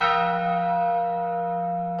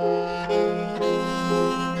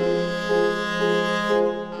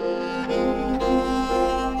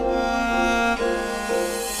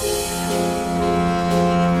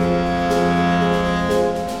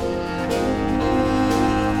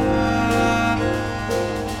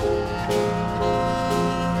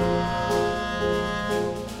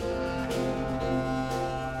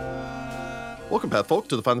Welcome, Path Folk,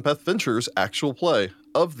 to the Find the Path Ventures actual play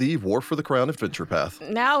of the War for the Crown Adventure Path.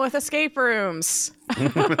 Now with escape rooms.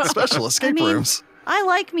 Special escape rooms. I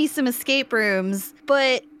like me some escape rooms,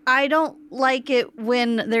 but I don't like it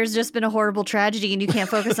when there's just been a horrible tragedy and you can't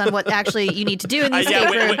focus on what actually you need to do in the escape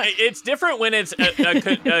room. It's different when it's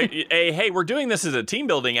hey, we're doing this as a team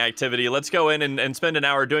building activity. Let's go in and spend an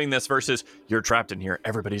hour doing this versus you're trapped in here.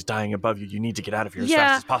 Everybody's dying above you. You need to get out of here as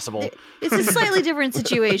fast as possible. It's a slightly different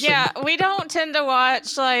situation. Yeah, we don't tend to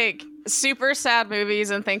watch like super sad movies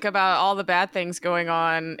and think about all the bad things going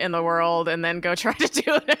on in the world and then go try to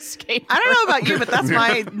do an escape room. I don't know about you, but that's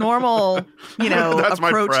my normal, That's my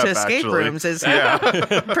approach prep, to escape actually. rooms is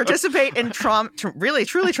participate in really,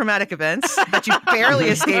 truly traumatic events that you barely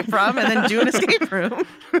escape from and then do an escape room.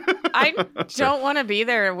 I don't want to be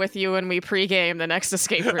there with you when we pregame the next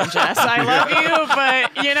escape room, Jess. I love you,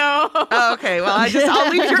 but Oh, okay, well, I'll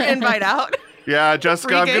leave your invite out. Yeah,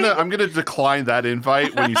 Jessica, Pre-game? I'm gonna decline that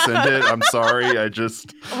invite when you send it. I'm sorry.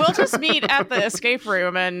 we'll just meet at the escape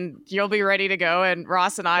room and you'll be ready to go, and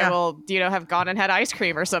Ross and I will, have gone and had ice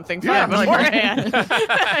cream or something fun beforehand.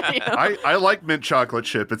 I like mint chocolate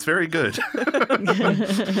chip. It's very good.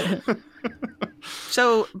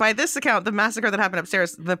 So, by this account, the massacre that happened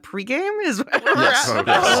upstairs, the pregame is where we're Yes. at. Oh,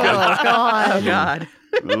 God. Oh, God.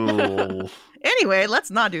 Ooh. Anyway, let's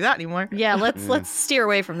not do that anymore. Yeah, let's steer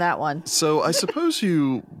away from that one. So I suppose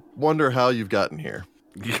you wonder how you've gotten here.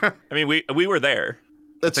 Yeah. I mean, we were there.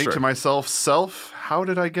 That's Think true. to myself, how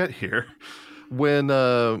did I get here? When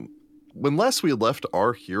last we left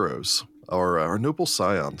our heroes, our noble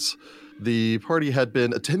scions, the party had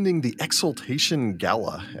been attending the Exaltation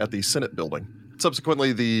Gala at the Senate building.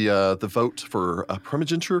 Subsequently, the vote for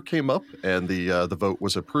primogeniture came up, and the vote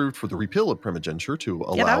was approved for the repeal of primogeniture to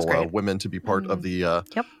Yeah, that was allow great. women to be part of the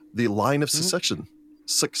line of succession.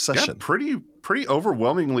 Yeah, pretty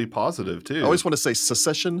overwhelmingly positive too. I always want to say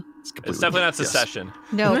secession. It's completely definitely not yes. secession.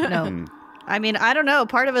 No. I mean, I don't know.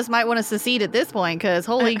 Part of us might want to secede at this point because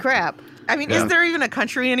holy crap. I mean, is there even a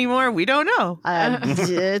country anymore? We don't know.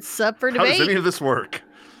 It's up for How debate. does any of this work?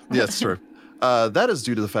 Yeah, it's true. That is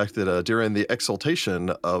due to the fact that during the exaltation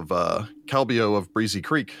of Calbio of Breezy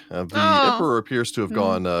Creek, the Emperor appears to have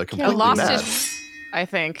gone completely lost mad. his, I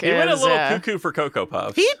think. He went a is, little cuckoo for Cocoa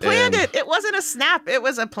Puffs. He planned And- it. It wasn't a snap. It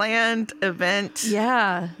was a planned event.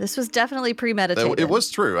 Yeah, this was definitely premeditated. It was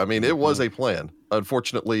true. I mean, it was a plan.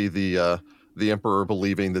 Unfortunately, the Emperor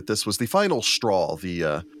believing that this was the final straw.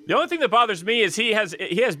 The only thing that bothers me is he has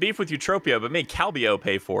beef with Eutropia, but made Calbio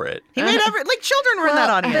pay for it. He made children were in that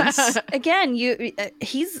audience. Again,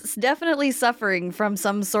 he's definitely suffering from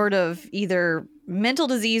some sort of either mental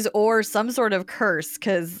disease or some sort of curse.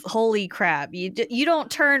 Because holy crap, you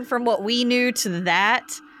don't turn from what we knew to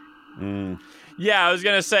that. Yeah, I was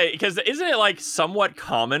gonna say, because isn't it like somewhat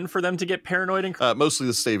common for them to get paranoid and Mostly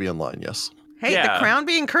the Stavian line, yes. Hey, Yeah. the crown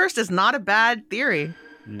being cursed is not a bad theory.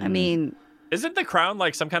 I mean, isn't the crown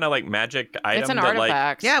like some kind of like magic item? It's an that,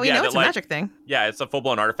 artifact. Yeah, we know that, it's a magic thing. Yeah, it's a full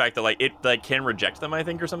blown artifact that it can reject them, I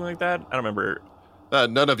think, or something like that. I don't remember.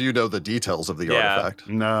 None of you know the details of the Yeah. artifact.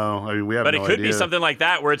 No, I mean, we have But no it could be idea. something like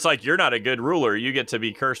that where it's like you're not a good ruler. You get to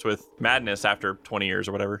be cursed with madness after 20 years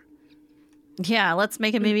or whatever. yeah, let's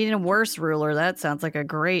make him maybe a worse ruler. That sounds like a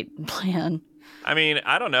great plan. I mean,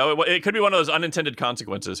 I don't know. It could be one of those unintended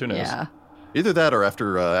consequences. Who knows? Yeah. Either that, or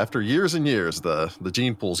after years and years, the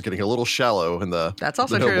gene pool's getting a little shallow in the That's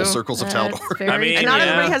also the noble true. circles of That's Taldor. very I mean, And not Yeah.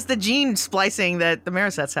 everybody has the gene splicing that the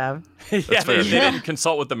Marisets have. Yeah, fair. they didn't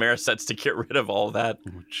consult with the Marisets to get rid of all of that.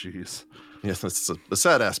 Oh, jeez. Yes, that's a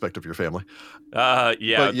sad aspect of your family. Yeah, But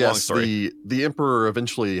long yes, story. the Emperor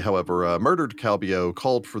eventually, however, murdered Calbio,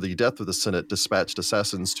 called for the death of the Senate, dispatched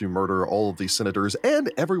assassins to murder all of the senators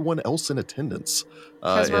and everyone else in attendance.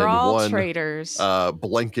 Because we're in all one, traitors.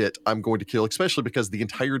 blanket, I'm going to kill, especially because the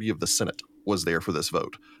entirety of the Senate was there for this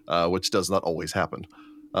vote, which does not always happen.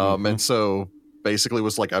 And so basically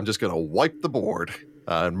was like, I'm just going to wipe the board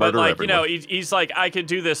and But murder everyone. he's like, I could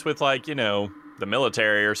do this with the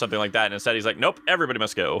military or something like that. And instead he's like, nope, everybody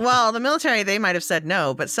must go. Well, the military, they might have said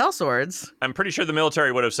no, but sellswords, I'm pretty sure the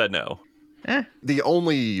military would have said no. The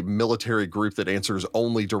only military group that answers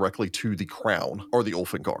only directly to the crown are the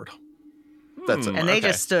Ulfengard. That's it. and they Okay.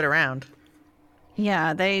 just stood around.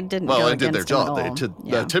 Yeah, they didn't. Well, go and did their against him at job.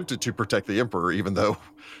 They all. attempted to protect the Emperor, even though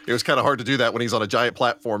it was kind of hard to do that when he's on a giant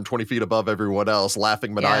platform 20 feet above everyone else,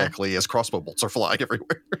 laughing maniacally as crossbow bolts are flying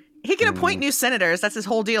everywhere. He can appoint new senators. That's his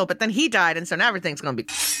whole deal. But then he died, and so now everything's going to be...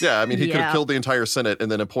 Yeah, I mean, he could have Yeah. killed the entire Senate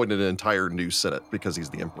and then appointed an entire new Senate because he's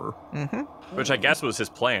the Emperor. Which I guess was his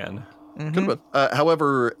plan. Could have been.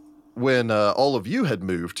 However, when all of you had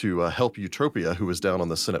moved to help Eutropia, who was down on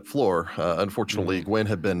the Senate floor, unfortunately, Gwen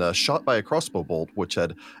had been shot by a crossbow bolt, which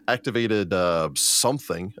had activated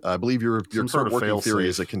something. I believe your Some sort current of working theory fail-safe.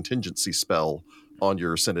 is a contingency spell on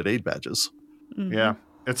your Senate aid badges. Yeah.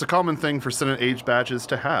 It's a common thing for Senate age badges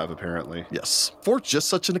to have, apparently. Yes, for just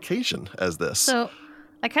such an occasion as this. So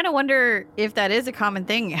I kind of wonder if that is a common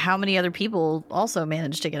thing, how many other people also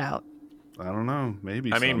managed to get out. I don't know.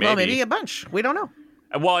 Maybe. I mean, some. maybe. Well, maybe a bunch. We don't know.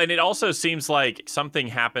 Well, and it also seems like something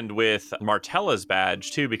happened with Martella's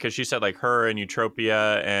badge too, because she said like her and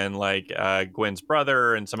Eutropia and like Gwen's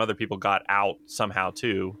brother and some other people got out somehow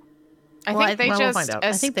too. I Well, think they we'll just find out.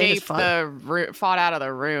 I think they just escaped fought out of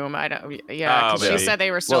the room. I don't. Yeah, Oh, 'cause she maybe. said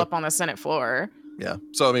they were still Well- up on the Senate floor. Yeah.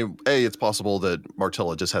 So, I mean, A, it's possible that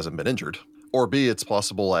Martella just hasn't been injured. Or B, it's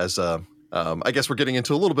possible as, I guess we're getting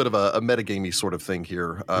into a little bit of a metagamey sort of thing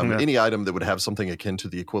here. Yeah. Any item that would have something akin to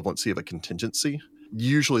the equivalency of a contingency,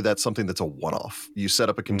 usually that's something that's a one-off. You set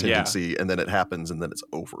up a contingency and then it happens and then it's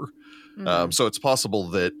over. So it's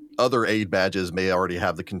possible that other aid badges may already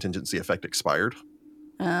have the contingency effect expired.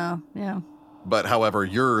 Oh, yeah. But however,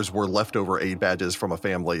 yours were leftover aid badges from a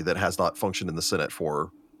family that has not functioned in the Senate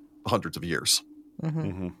for hundreds of years.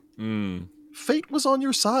 Fate was on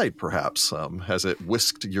your side, perhaps, as it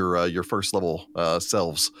whisked your first level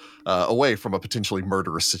selves away from a potentially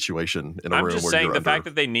murderous situation in a I'm room just where saying you're the under. fact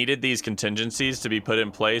that they needed these contingencies to be put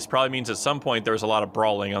in place probably means at some point there was a lot of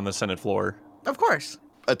brawling on the Senate floor. Of course.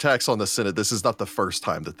 Attacks on the Senate, this is not the first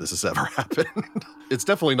time that this has ever happened. It's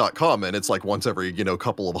definitely not common. It's like once every,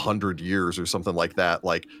 couple of 100 years or something like that.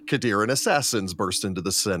 Like Kadiran assassins burst into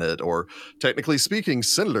the Senate, or technically speaking,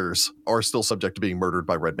 senators are still subject to being murdered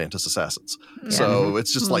by Red Mantis assassins. So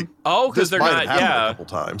it's just like, Oh, because this they're might not, have happened a yeah. couple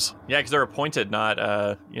times. Yeah, because they're appointed, not,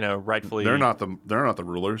 rightfully. They're not the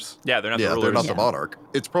rulers. Yeah, they're not Yeah, the rulers. they're not the monarch.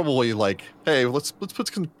 It's probably like, hey, let's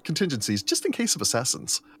put contingencies just in case of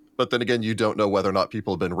assassins. But then again, you don't know whether or not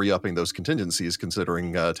people have been re-upping those contingencies,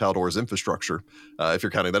 considering Taldor's infrastructure, if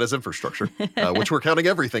you're counting that as infrastructure, which we're counting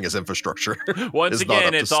everything as infrastructure. Once is not up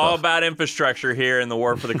again, to it's all snuff. about infrastructure here in the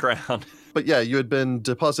War for the Crown. But yeah, you had been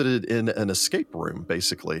deposited in an escape room,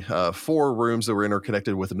 basically. 4 rooms that were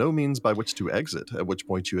interconnected with no means by which to exit, at which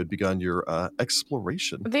point you had begun your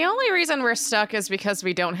exploration. The only reason we're stuck is because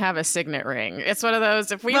we don't have a signet ring. It's one of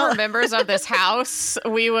those, if we were members of this house,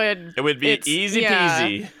 we would... It would be it's- easy yeah.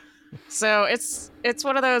 peasy. So it's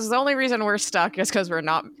one of those, the only reason we're stuck is because we're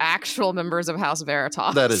not actual members of House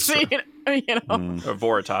Veritas. That is true. Or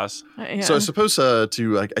Voritas. Yeah. So I suppose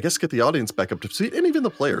to, I guess, get the audience back up to speed, and even the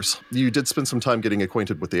players, you did spend some time getting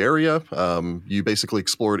acquainted with the area. You basically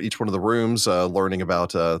explored each one of the rooms, learning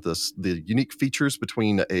about the unique features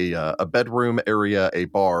between a bedroom area, a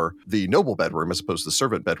bar, the noble bedroom as opposed to the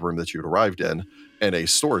servant bedroom that you had arrived in, and a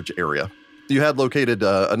storage area. You had located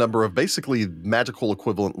a number of basically magical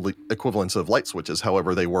equivalents of light switches.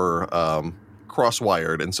 However, they were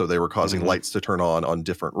cross-wired, and so they were causing lights to turn on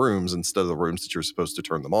different rooms instead of the rooms that you're supposed to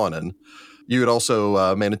turn them on in. You had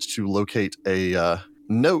also managed to locate a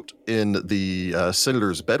note in the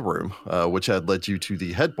senator's bedroom, which had led you to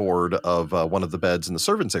the headboard of one of the beds in the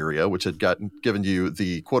servants' area, which had given you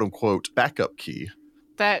the quote-unquote backup key.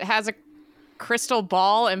 that has a crystal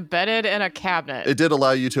ball embedded in a cabinet. It did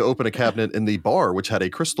allow you to open a cabinet in the bar, which had a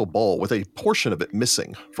crystal ball with a portion of it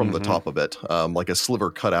missing from the top of it, like a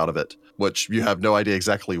sliver cut out of it, which you have no idea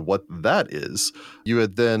exactly what that is. You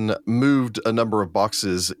had then moved a number of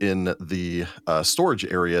boxes in the storage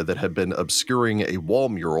area that had been obscuring a wall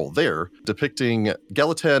mural there, depicting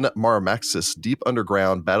Gallatin Maramaxis deep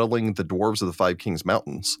underground battling the dwarves of the Five Kings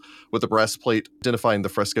Mountains, with a brass plate identifying the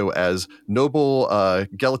fresco as Noble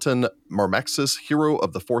Gallatin Maramaxis, hero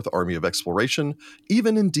of the Fourth Army of Exploration,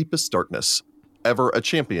 even in deepest darkness, ever a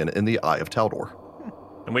champion in the Eye of Taldor.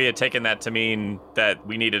 And we had taken that to mean that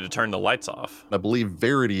we needed to turn the lights off. I believe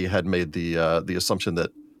Verity had made the assumption that,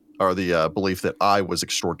 or the belief that I was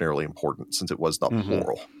extraordinarily important, since it was not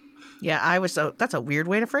plural. Yeah, I was. That's a weird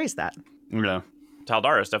way to phrase that. Yeah.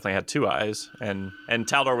 Taldaris definitely had 2 eyes, and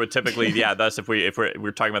Taldor would typically, thus if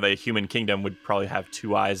we're talking about the human kingdom, would probably have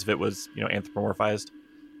 2 eyes if it was anthropomorphized.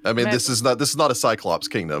 I mean, this is not a Cyclops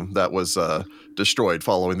kingdom that was destroyed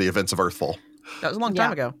following the events of Earthfall. That was a long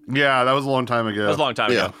time ago. Yeah, that was a long time ago. That was a long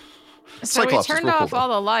time Yeah. ago. So Cyclops is we turned real cool, off all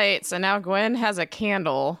the lights, and now Gwen has a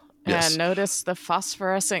candle Yes. And notice the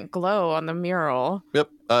phosphorescent glow on the mural. Yep.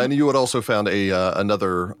 And you had also found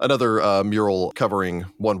another mural covering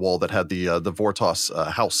one wall that had the Vortos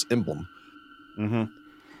house emblem. Mm-hmm.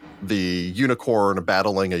 The unicorn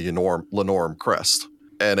battling a Lenorm crest,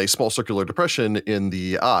 and a small circular depression in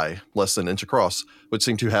the eye, less than an inch across, would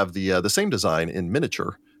seem to have the same design in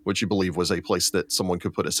miniature, which you believe was a place that someone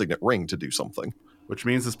could put a signet ring to do something. Which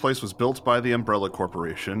means this place was built by the Umbrella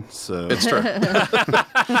Corporation, so... It's true.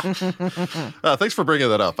 Thanks for bringing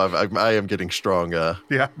that up. I am getting strong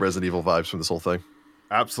Resident Evil vibes from this whole thing.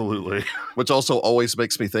 Absolutely. Which also always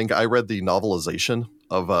makes me think, I read the novelization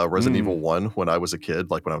of Resident Evil 1 when I was a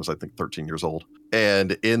kid, like when I was, I think, 13 years old.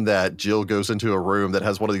 And in that, Jill goes into a room that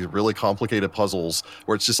has one of these really complicated puzzles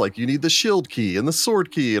where it's just like, you need the shield key and the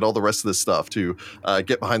sword key and all the rest of this stuff to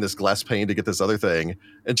get behind this glass pane to get this other thing.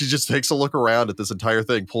 And she just takes a look around at this entire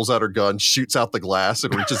thing, pulls out her gun, shoots out the glass,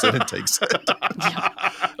 and reaches in and takes it.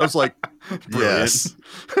 I was like, yes,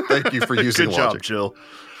 thank you for using Good logic. job, Jill.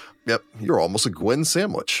 Yep, you're almost a Gwen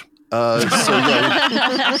sandwich. Yeah.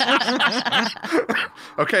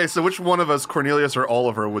 Okay, so which one of us, Cornelius or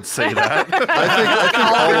Oliver, would say that? I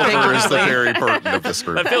think Oliver is the very Burton of this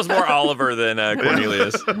group. That feels more Oliver than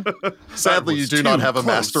Cornelius. Sadly, you was do not too have a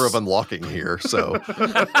close. master of unlocking here, so...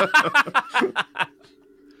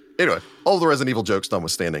 Anyway, all the Resident Evil jokes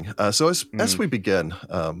notwithstanding. So as we begin,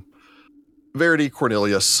 Verity,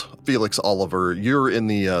 Cornelius, Felix, Oliver, you're in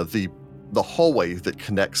the hallway that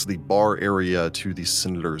connects the bar area to the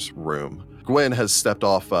senator's room. Gwen has stepped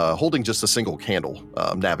off, holding just a single candle,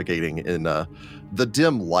 navigating in the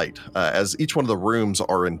dim light, as each one of the rooms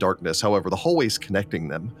are in darkness. However, the hallways connecting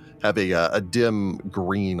them have a dim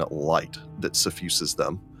green light that suffuses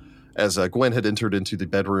them. As Gwen had entered into the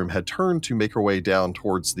bedroom, had turned to make her way down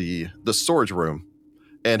towards the storage room,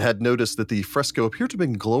 and had noticed that the fresco appeared to have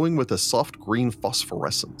been glowing with a soft green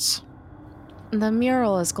phosphorescence. The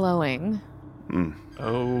mural is glowing.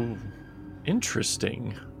 Oh,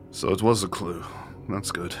 interesting. So it was a clue.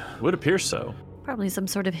 That's good. Would appear so. Probably some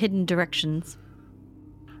sort of hidden directions.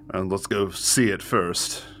 And let's go see it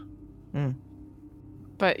first.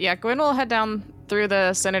 But yeah, Gwen will head down through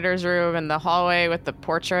the senator's room and the hallway with the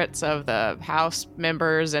portraits of the house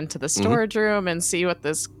members into the storage room and see what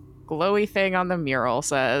this glowy thing on the mural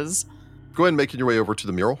says. Go ahead and making your way over to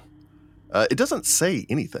the mural. It doesn't say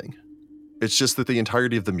anything. It's just that the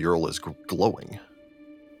entirety of the mural is glowing.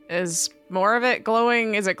 Is more of it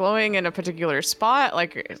glowing? Is it glowing in a particular spot?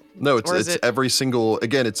 No, or is it's every single.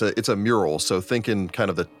 Again, it's a mural. So think in kind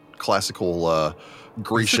of the classical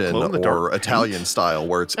Grecian or Italian style,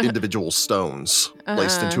 where it's individual stones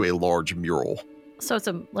placed into a large mural. So it's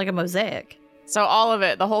like a mosaic. So all of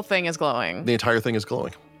it, the whole thing is glowing. The entire thing is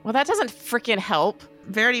glowing. Well, that doesn't freaking help.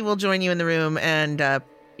 Verity will join you in the room and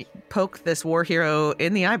poke this war hero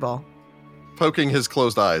in the eyeball. Poking his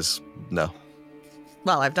closed eyes. No.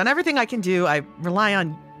 Well, I've done everything I can do. I rely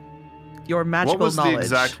on your magical What was knowledge. the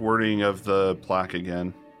exact wording of the plaque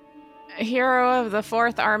again? Hero of the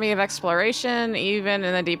 4th Army of Exploration, even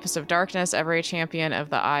in the deepest of darkness, every champion of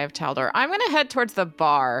the Eye of Taldor. I'm going to head towards the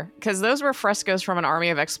bar, because those were frescoes from an Army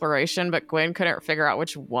of Exploration, but Gwen couldn't figure out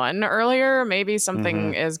which one earlier. Maybe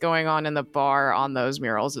something is going on in the bar on those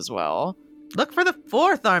murals as well. Look for the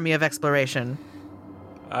 4th Army of Exploration.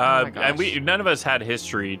 my gosh. And none of us had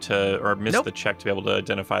history or missed Nope. the check to be able to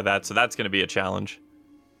identify that, so that's going to be a challenge.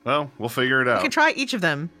 Well, we'll figure it You out. can try each of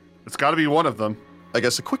them. It's got to be one of them. I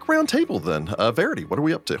guess a quick round table then. Verity, what are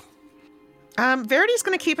we up to? Verity's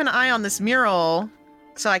going to keep an eye on this mural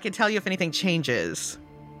so I can tell you if anything changes.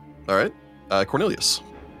 All right. Cornelius.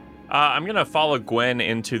 I'm going to follow Gwen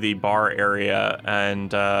into the bar area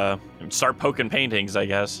and start poking paintings, I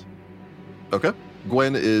guess. Okay.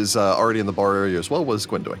 Gwen is already in the bar area as well. What is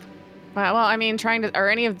Gwen doing? Well, I mean, are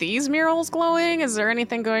any of these murals glowing? Is there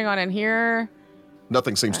anything going on in here?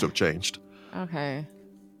 Nothing seems to have changed. Okay.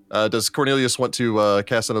 Does Cornelius want to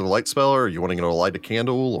cast another light spell, or are you wanting to light a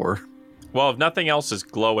candle, or? Well, if nothing else is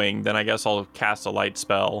glowing, then I guess I'll cast a light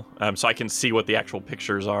spell so I can see what the actual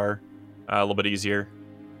pictures are a little bit easier.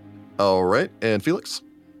 All right. And Felix?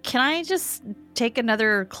 Can I just take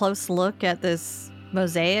another close look at this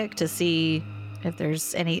mosaic to see if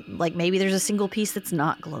there's any, like maybe there's a single piece that's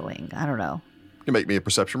not glowing? I don't know. You can make me a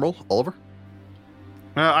perception roll. Oliver?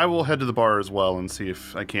 I will head to the bar as well and see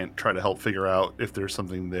if I can't try to help figure out if there's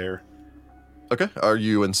something there. Okay. Are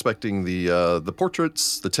you inspecting the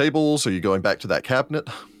portraits, the tables? Are you going back to that cabinet?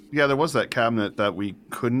 Yeah, there was that cabinet that we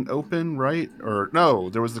couldn't open, right? Or no,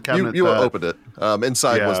 there was the cabinet You that... opened it.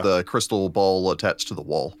 Inside was Yeah. the crystal ball attached to the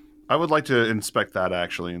wall. I would like to inspect that,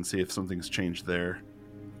 actually, and see if something's changed there.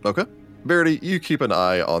 Okay. Verity, you keep an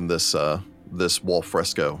eye on this this wall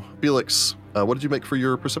fresco. Felix, what did you make for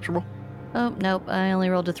your perception roll? Oh, nope. I only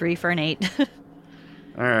rolled a 3 for an 8.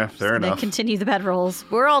 All right, fair Then enough. continue the bad rolls.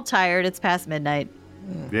 We're all tired. It's past midnight.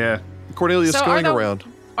 Yeah. Cornelius, So going around.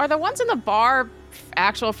 Are the ones in the bar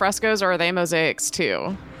actual frescoes, or are they mosaics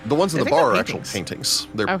too? The ones in I the think they're bar are actual paintings. paintings.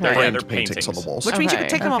 They're Okay. framed Yeah, they're paintings on the paintings. walls. Which means you could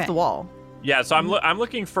Okay. take them off Okay. the wall. Yeah, so I'm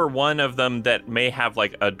looking for one of them that may have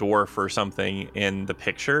like a dwarf or something in the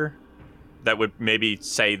picture that would maybe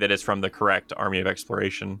say that it's from the correct Army of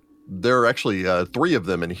Exploration. There are actually 3 of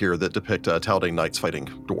them in here that depict Taldane knights fighting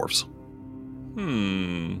dwarves.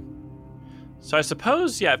 So I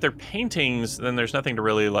suppose, yeah, if they're paintings, then there's nothing to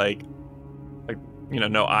really like,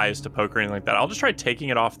 no eyes to poke or anything like that. I'll just try taking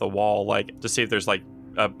it off the wall, like, to see if there's like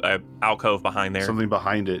a alcove behind there. Something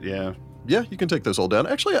behind it, yeah. Yeah, you can take those all down.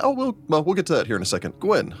 Actually, we'll get to that here in a second.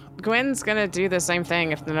 Gwen, Gwen's gonna do the same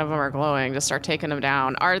thing if none of them are glowing. Just start taking them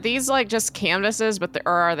down. Are these like just canvases,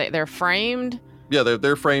 or are they're framed? yeah,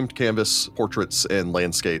 they're framed canvas portraits and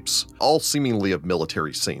landscapes, all seemingly of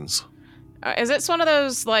military scenes. Is it one of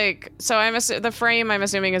those like? So the frame I'm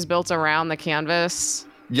assuming is built around the canvas.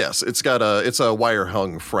 Yes, it's a wire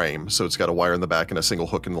hung frame, so it's got a wire in the back and a single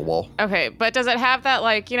hook in the wall. Okay, but does it have that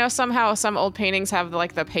like somehow some old paintings have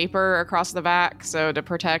like the paper across the back, so to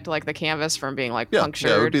protect like the canvas from being like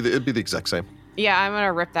punctured? Yeah, it'd be the exact same. Yeah, I'm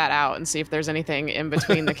gonna rip that out and see if there's anything in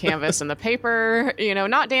between the canvas and the paper.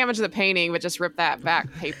 Not damage the painting, but just rip that back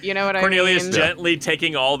paper. You know what Cornelius I mean? gently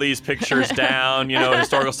taking all these pictures down,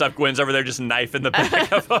 historical stuff. Gwen's over there just knifing the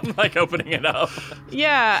back of them, like opening it up.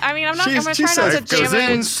 Yeah, I mean, I'm She gonna try not to Knife goes in,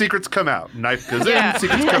 damage. secrets come out. Knife goes Yeah. in,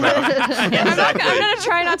 secrets come out. I'm gonna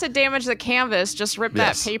try not to damage the canvas. Just rip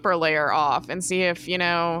Yes. that paper layer off and see if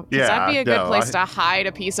because Yeah, that'd be a good no, place to hide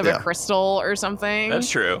a piece of a crystal or something. That's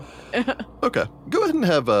true. Okay, go ahead and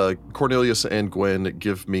have Cornelius and Gwen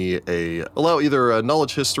give me allow either a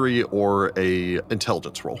knowledge history or a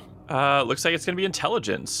intelligence roll. Looks like it's gonna be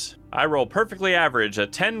intelligence. I roll perfectly average, a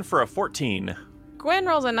 10 for a 14. Gwen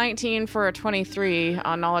rolls a 19 for a 23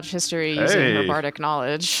 on knowledge history using her Hey. bardic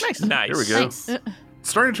knowledge. Nice. Here we go. Nice.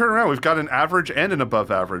 Starting to turn around. We've got an average and an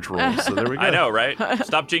above average roll, so there we go. I know, right?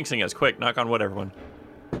 Stop jinxing us. Quick, knock on wood, everyone.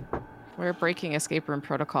 We're breaking escape room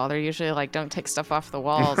protocol. They're usually like, don't take stuff off the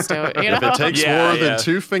walls. Don't, If it takes Yeah, more yeah. than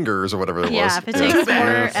 2 fingers or whatever it was. Yeah, if it takes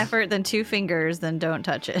more effort than 2 fingers, then don't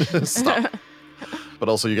touch it. Stop. But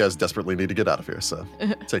also, you guys desperately need to get out of here, so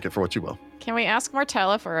take it for what you will. Can we ask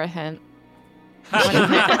Martella for a hint?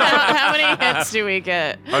 How many hints do we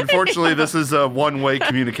get? Unfortunately, this is a one-way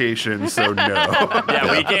communication, so no.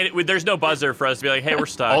 Yeah, we can't. There's no buzzer for us to be like, hey, we're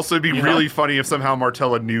stuck. Also, it'd be You know? really funny if somehow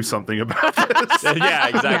Martella knew something about this. Yeah,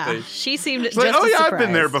 exactly. Yeah, she seemed It's just like, oh as yeah, I've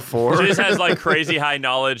been there surprised. before. She just has like crazy high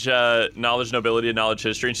knowledge nobility, and knowledge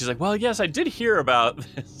history, and she's like, well, yes, I did hear about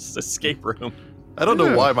this escape room. I don't know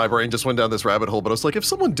Yeah. why my brain just went down this rabbit hole, but I was like, if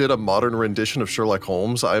someone did a modern rendition of Sherlock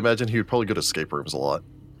Holmes, I imagine he would probably go to escape rooms a lot.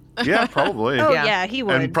 Yeah, probably. Oh Yeah. yeah, he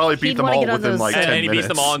would. And probably beat He'd them wanna all get on within, those- like, And, 10 and he beats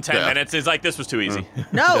them all in 10 Yeah. minutes. It's like, this was too easy.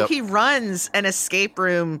 No, Yep. he runs an escape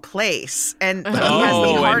room place, and he has the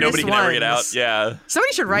Oh, and hardest nobody can ever get out. ones. Yeah.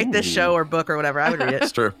 Somebody should write this show or book or whatever. I would read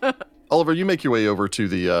It's it. true. Oliver, you make your way over to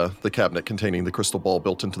the cabinet containing the crystal ball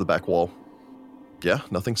built into the back wall. Yeah,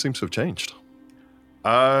 nothing seems to have changed.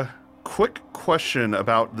 Quick question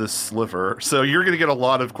about this sliver. So you're going to get a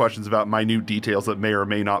lot of questions about minute details that may or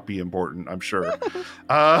may not be important, I'm sure.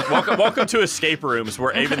 Welcome to escape rooms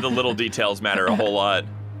where even the little details matter a whole lot.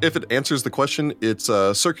 If it answers the question, it's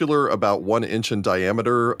circular, about 1 inch in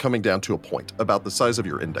diameter, coming down to a point, about the size of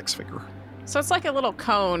your index finger. So it's like a little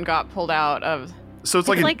cone got pulled out of. So it's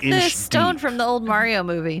like It's an like the inch stone deep. from the old Mario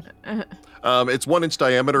movie. It's 1 inch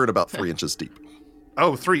diameter and about 3 inches deep.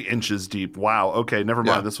 Oh, 3 inches deep. Wow. Okay, never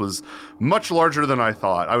mind. Yeah. This was much larger than I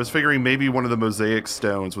thought. I was figuring maybe one of the mosaic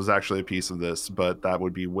stones was actually a piece of this, but that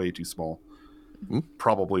would be way too small.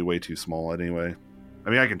 Probably way too small anyway. I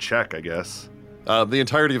mean, I can check, I guess. The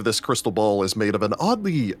entirety of this crystal ball is made of an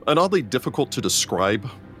oddly difficult to describe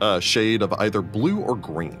shade of either blue or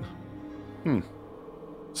green.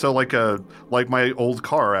 So like my old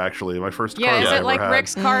car, actually, my first car. Yeah, is that I it ever like had.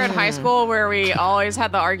 Rick's car in high school where we always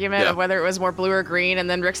had the argument Yeah. of whether it was more blue or green, and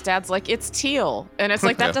then Rick's dad's like, it's teal. And it's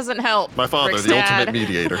like, that Yeah. doesn't help. My father, Rick's the dad. ultimate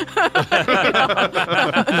mediator.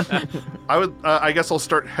 I would. I guess I'll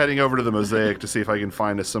start heading over to the mosaic to see if I can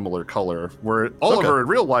find a similar color. Where Oliver in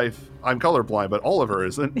real life, I'm colorblind, but Oliver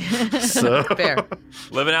isn't. So Fair.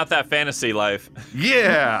 Living out that fantasy life.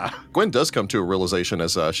 yeah. Gwen does come to a realization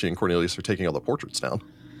as she and Cornelius are taking all the portraits down.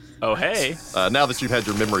 Oh, hey. Now that you've had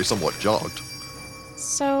your memory somewhat jogged.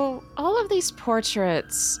 So, all of these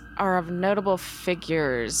portraits are of notable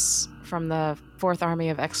figures from the Fourth Army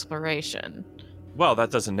of Exploration. Well,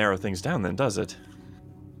 that doesn't narrow things down then, does it?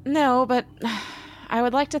 No, but I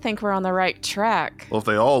would like to think we're on the right track. Well, if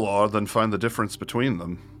they all are, then find the difference between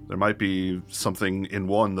them. There might be something in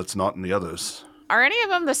one that's not in the others. Are any of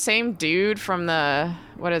them the same dude from the,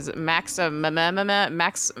 what is it,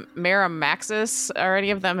 Miramaxis? Are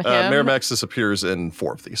any of them him? Miramaxis appears in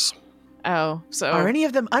 4 of these. Oh, so... Are any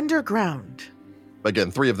of them underground?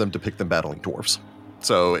 Again, 3 of them depict them battling dwarves.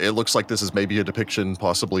 So it looks like this is maybe a depiction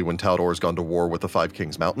possibly when Taldor has gone to war with the 5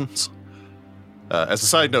 Kings Mountains. As a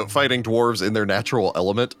side note, fighting dwarves in their natural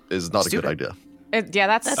element is not a good idea. That's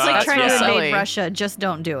That's like like trying to silly. invade Russia. Just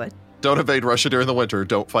don't do it. Don't invade Russia during the winter.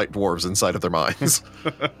 Don't fight dwarves inside of their mines.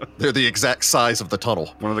 They're the exact size of the tunnel.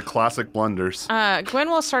 One of the classic blunders. Gwen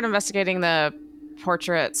will start investigating the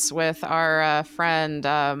portraits with our friend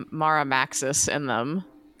Mara Maxis in them.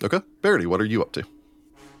 Okay. Verity, what are you up to?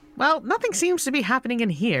 Well, nothing seems to be happening in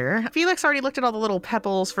here. Felix already looked at all the little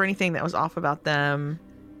pebbles for anything that was off about them.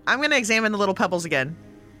 I'm going to examine the little pebbles again.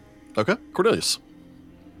 Okay. Cornelius.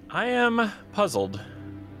 I am puzzled.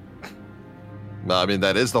 I mean,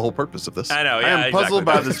 that is the whole purpose of this. I know, I yeah, am puzzled exactly.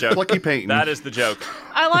 by That's this the joke. plucky painting. That is the joke.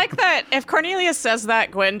 I like that if Cornelius says that,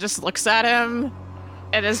 Gwen just looks at him.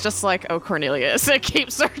 It is just like, oh, Cornelius, it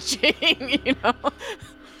keeps searching, you know?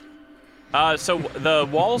 So the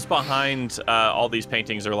walls behind all these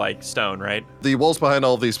paintings are like stone, right? The walls behind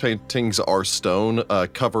all of these paintings are stone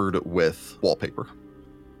covered with wallpaper.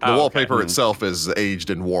 The Oh, okay. wallpaper itself is aged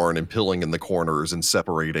and worn and pilling in the corners and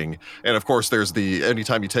separating. And of course, there's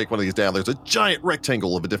anytime you take one of these down, there's a giant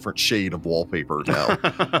rectangle of a different shade of wallpaper now.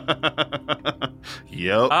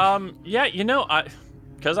 Yep. Yeah, you know,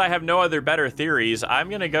 because I have no other better theories, I'm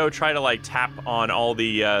gonna go try to like tap on all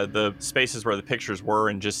the spaces where the pictures were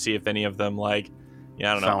and just see if any of them like,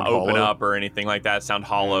 I don't know, Sound open hollow. up or anything like that, sound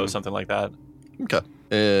hollow, something like that. Okay.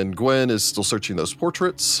 And Gwen is still searching those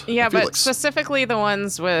portraits. Yeah, but Felix. specifically the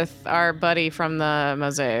ones with our buddy from the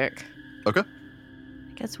mosaic. Okay.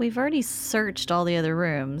 I guess we've already searched all the other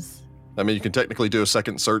rooms. I mean, you can technically do a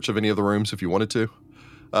second search of any of the rooms if you wanted to.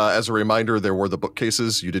 As a reminder, there were the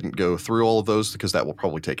bookcases. You didn't go through all of those because that will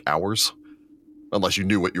probably take hours, unless you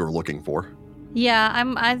knew what you were looking for. Yeah,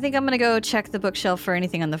 I think I'm gonna go check the bookshelf for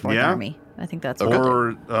anything on the Fourth Yeah? Army. I think that's Okay. what I'll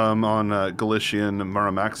Or on Galician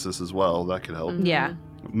Maramaxis as well. That could help. Mhm. Yeah.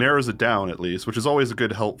 Narrows it down at least, which is always a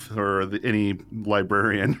good help for any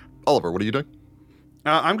librarian. Oliver, what are you doing?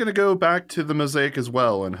 I'm going to go back to the mosaic as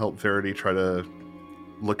well and help Verity try to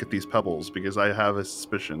look at these pebbles because I have a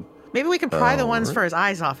suspicion. Maybe we can pry the ones Alright. for his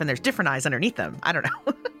eyes off and there's different eyes underneath them. I don't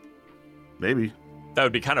know. Maybe. That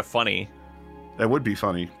would be kind of funny. That would be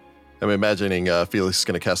funny. I'm imagining Felix is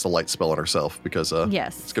going to cast a light spell on herself because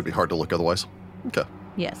Yes. it's going to be hard to look otherwise. Okay.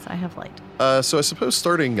 Yes, I have light. So I suppose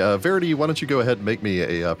starting, Verity, why don't you go ahead and make me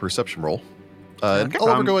a perception roll? And Okay.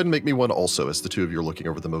 Oliver, go ahead and make me one also as the two of you are looking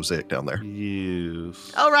over the mosaic down there.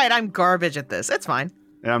 Yes. Oh, right. I'm garbage at this. It's fine.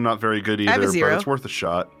 And I'm not very good I have a either, but zero. it's worth a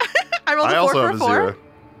shot. I rolled a I 4 also for have a 4. zero.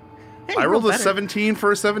 Hey, I you rolled a better. 17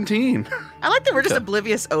 for a 17. I like that we're just Okay.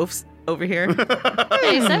 oblivious oafs over here.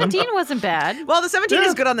 Hey, 17 wasn't bad. Well, the 17 Yeah.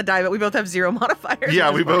 is good on the die, but we both have 0 modifiers. Yeah,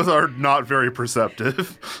 at we this point. both are not very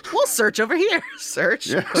perceptive. We'll search over here. Search.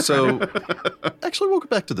 Yeah. So actually, we'll go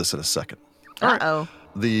back to this in a second. Uh-oh.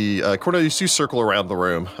 The Cornelius, you circle around the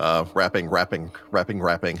room, rapping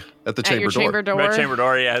at the At your chamber door. Red chamber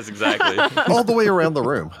door, yes, exactly. all the way around the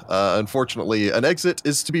room. Unfortunately, an exit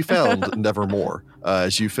is to be found nevermore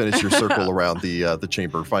as you finish your circle around the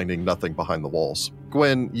chamber, finding nothing behind the walls.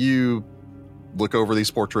 Gwen, you look over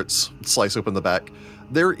these portraits, slice open the back.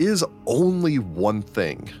 There is only one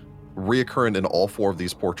thing reoccurring in all 4 of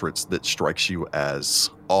these portraits that strikes you as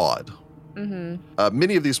odd. Mm-hmm.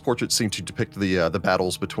 Many of these portraits seem to depict the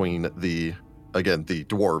battles between the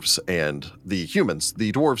dwarves and the humans.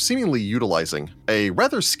 The dwarves seemingly utilizing a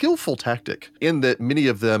rather skillful tactic in that many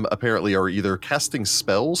of them apparently are either casting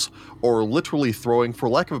spells or literally throwing, for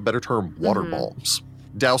lack of a better term, water bombs,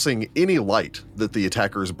 dousing any light that the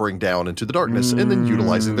attackers bring down into the darkness and then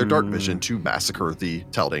utilizing their dark vision to massacre the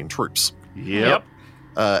Taldane troops. Yep.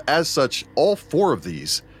 As such, all 4 of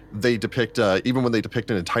these, they depict, even when they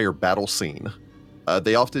depict an entire battle scene,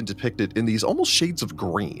 they often depict it in these almost shades of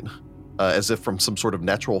green, as if from some sort of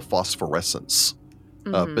natural phosphorescence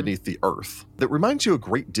beneath the earth. That reminds you a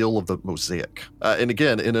great deal of the mosaic. And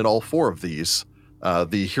again, in all 4 of these,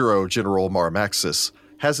 the hero, General Maramaxis,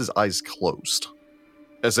 has his eyes closed,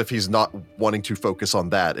 as if he's not wanting to focus on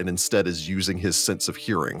that and instead is using his sense of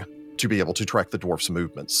hearing to be able to track the dwarf's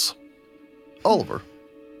movements. Oliver,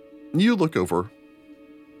 you look over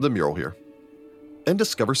the mural here and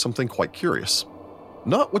discover something quite curious.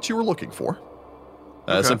 Not what you were looking for.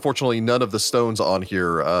 As Okay. unfortunately, none of the stones on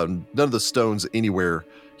here, none of the stones anywhere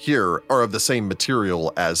here are of the same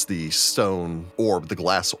material as the stone orb, the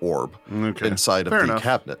glass orb Okay. inside of Fair the enough.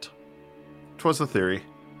 cabinet. 'Twas the theory.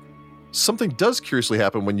 Something does curiously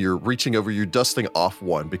happen when you're reaching over, you're dusting off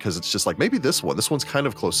one because it's just like, maybe this one's kind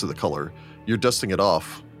of close to the color. You're dusting it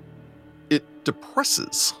off. It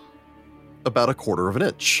depresses about 1/4 of an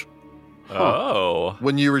inch. Oh.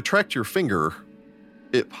 When you retract your finger,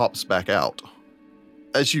 it pops back out.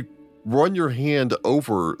 As you run your hand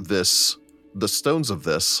over this, the stones of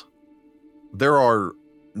this, there are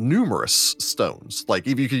numerous stones. Like,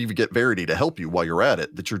 if you could even get Verity to help you while you're at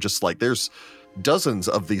it, that you're just like, there's dozens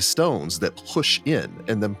of these stones that push in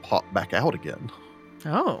and then pop back out again.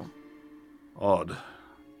 Oh. Odd.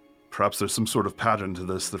 Perhaps there's some sort of pattern to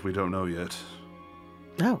this that we don't know yet.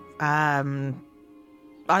 Oh.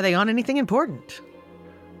 Are they on anything important?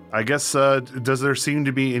 I guess, does there seem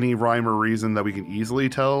to be any rhyme or reason that we can easily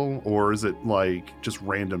tell? Or is it like just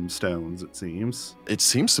random stones, it seems? It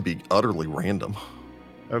seems to be utterly random.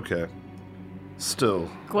 Okay. Still.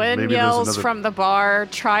 Gwen maybe there's yells another- from the bar,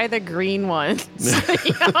 try the green ones.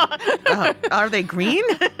 Are they green?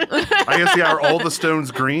 I guess, yeah, are all the stones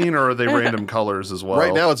green or are they random colors as well?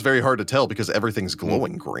 Right now, it's very hard to tell because everything's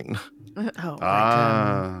glowing green. Oh,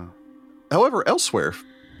 Ah. However, elsewhere,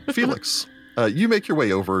 Felix, you make your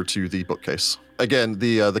way over to the bookcase. Again,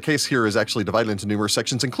 the case here is actually divided into numerous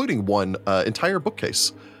sections, including one entire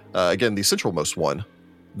bookcase. Again, the centralmost one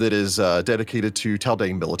that is dedicated to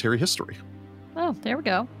Taldane military history. Oh, there we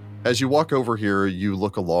go. As you walk over here, you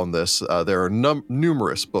look along this. There are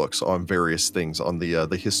numerous books on various things on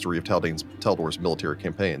the history of Taldor's military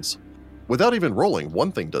campaigns. Without even rolling,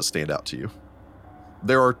 one thing does stand out to you.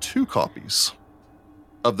 There are 2 copies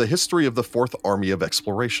of the history of the 4th Army of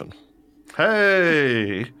Exploration.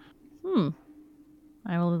 Hey!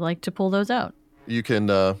 I would like to pull those out. You can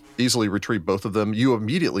easily retrieve both of them. You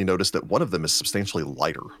immediately notice that one of them is substantially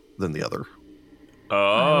lighter than the other.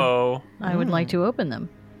 Oh. I would like to open them.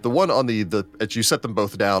 The one on the as you set them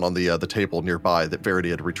both down on the table nearby that Verity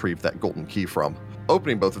had retrieved that golden key from.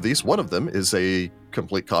 Opening both of these, one of them is a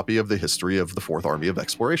complete copy of the history of the 4th Army of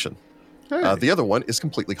Exploration. Hey. The other one is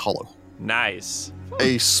completely hollow. Nice.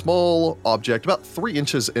 A small object, about 3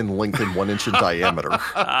 inches in length and 1 inch in diameter,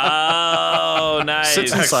 Oh, nice.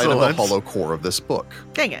 sits inside of the Excellent. hollow core of this book.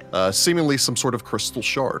 dang it. Seemingly some sort of crystal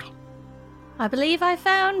shard. I believe I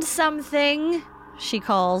found something, she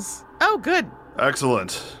calls. Oh, good.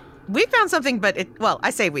 Excellent. We found something, but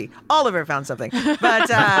I say we. Oliver found something,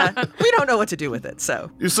 but we don't know what to do with it, so.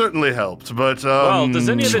 You certainly helped, but, Well, does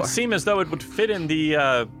any of sure. it seem as though it would fit in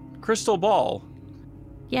the crystal ball?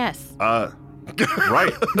 Yes.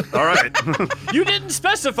 Right. All right. You didn't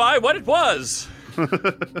specify what it was. I like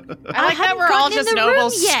that hadn't we're all gotten in just the room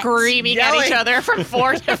nobles yet. screaming at each Yelling. other from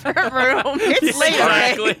 4 different rooms. It's late,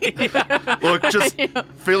 okay? Exactly. Look, just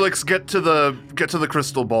Felix, get to the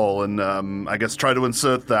crystal ball, and I guess try to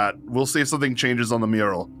insert that. We'll see if something changes on the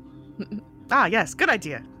mural. Ah, yes, good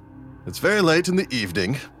idea. It's very late in the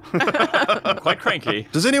evening. I'm quite cranky.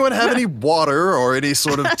 Does anyone have any water or any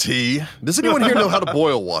sort of tea? Does anyone here know how to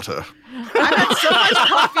boil water? I've had so much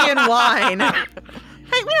coffee and wine.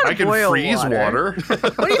 Hey, we I don't can boil freeze water.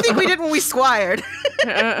 What do you think we did when we squired?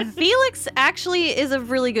 Felix actually is a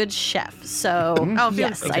really good chef, so Oh,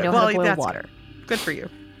 yes, Felix, I know well, how to boil that's water. Good for you.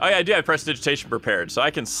 Oh yeah, I do have prestidigitation prepared, so I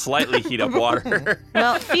can slightly heat up water.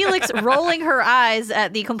 Well, Felix, rolling her eyes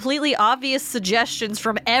at the completely obvious suggestions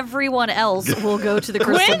from everyone else, will go to the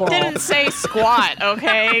crystal Gwen ball. didn't say squat,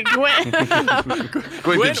 okay? Gwen.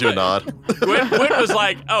 Gwen gives you a nod. Gwen was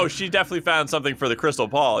like, "Oh, she definitely found something for the crystal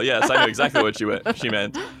ball." Yes, I knew exactly what she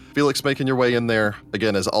meant. Felix making your way in there,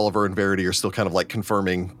 again, as Oliver and Verity are still kind of like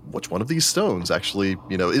confirming which one of these stones actually,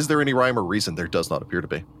 is there any rhyme or reason? There does not appear to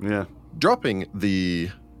be. Yeah. Dropping the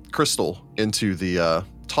crystal into the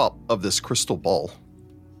top of this crystal ball,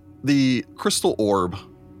 the crystal orb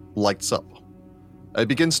lights up. It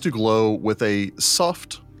begins to glow with a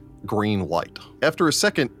soft green light. After a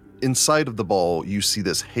second, inside of the ball, you see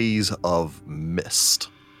this haze of mist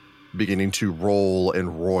beginning to roll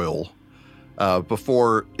and roil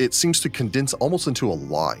before it seems to condense almost into a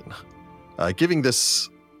line, giving this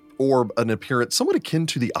orb an appearance somewhat akin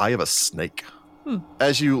to the eye of a snake.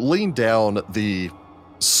 As you lean down, the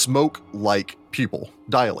smoke-like pupil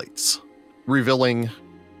dilates, revealing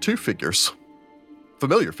 2 figures,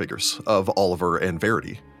 familiar figures of Oliver and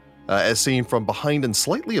Verity, as seen from behind and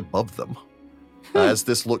slightly above them, as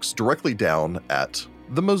this looks directly down at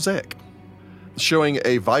the mosaic, showing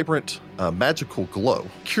a vibrant, magical glow.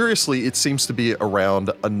 Curiously, it seems to be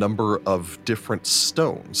around a number of different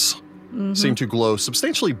stones, seem to glow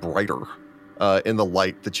substantially brighter in the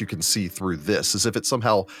light that you can see through this, as if it's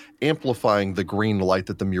somehow amplifying the green light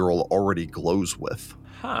that the mural already glows with.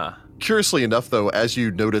 Huh. Curiously enough, though, as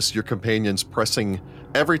you notice your companions pressing,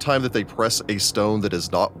 every time that they press a stone that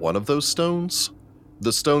is not one of those stones,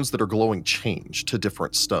 the stones that are glowing change to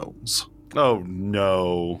different stones. Oh,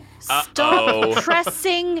 no. Stop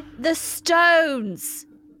pressing the stones.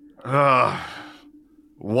 Why?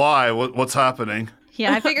 What's happening?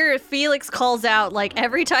 Yeah, I figure if Felix calls out, like,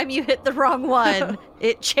 every time you hit the wrong one,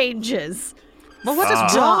 it changes. Well, what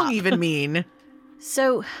does wrong even mean?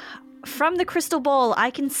 So, from the crystal ball, I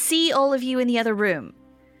can see all of you in the other room.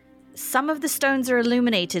 Some of the stones are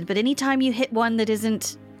illuminated, but anytime you hit one that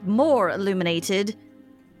isn't more illuminated,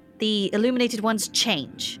 the illuminated ones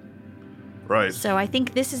change. Right. So I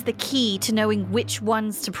think this is the key to knowing which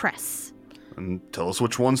ones to press. And tell us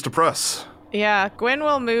which ones to press. Yeah, Gwen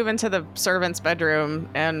will move into the servant's bedroom,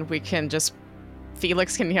 and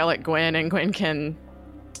Felix can yell at Gwen, and Gwen can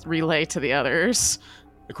relay to the others.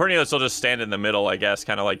 Cornelius will just stand in the middle, I guess,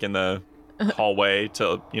 kind of like in the hallway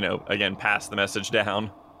to, again, pass the message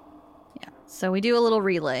down. Yeah, so we do a little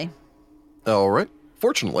relay. All right.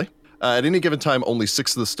 Fortunately, at any given time, only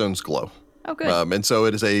 6 of the stones glow. Oh, good. And so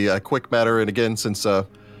it is a quick matter. And again, since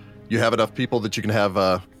you have enough people that you can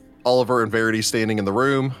have Oliver and Verity standing in the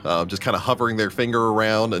room, just kind of hovering their finger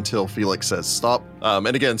around until Felix says stop. And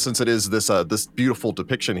again, since it is this beautiful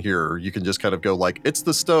depiction here, you can just kind of go like, it's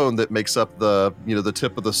the stone that makes up the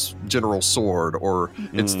tip of the general sword, or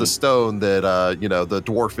it's the stone that the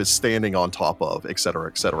dwarf is standing on top of, et cetera,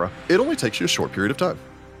 et cetera. It only takes you a short period of time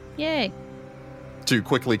Yay. to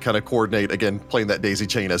quickly kind of coordinate, again, playing that daisy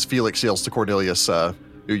chain as Felix yells to Cornelius,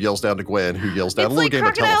 who yells down to Gwen, who yells down It's a little like game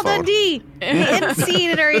of Crocodile telephone. Dundee, the end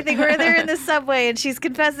scene and everything, where they're in the subway and she's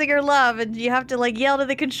confessing her love, and you have to like yell to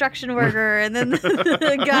the construction worker, and then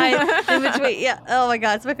the guy in between. Yeah. Oh my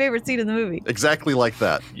God, it's my favorite scene in the movie. Exactly like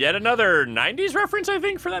that. Yet another 90s reference, I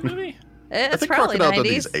think, for that movie. It's I think probably Crocodile 90s.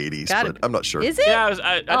 Dundee's 80s, Gotta- but I'm not sure. Is it? Yeah,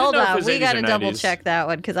 I didn't Hold know if it on, was we 80s gotta or double 90s. check that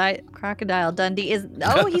one because Crocodile Dundee is.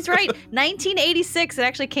 Oh, he's right. 1986. It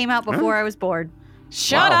actually came out before I was born.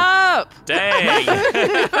 Shut up! Dang.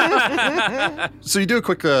 So you do a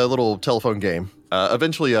quick little telephone game.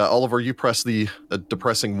 Eventually, Oliver, you press the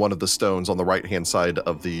depressing one of the stones on the right-hand side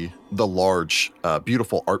of the large,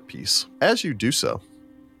 beautiful art piece. As you do so,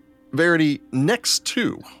 Verity, next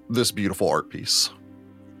to this beautiful art piece,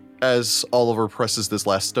 as Oliver presses this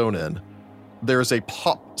last stone in, there is a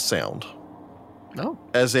pop sound. Oh.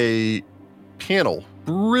 As a panel,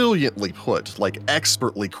 brilliantly put, like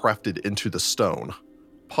expertly crafted into the stone,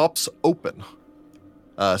 pops open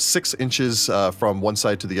 6 inches from one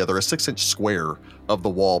side to the other. A 6-inch square of the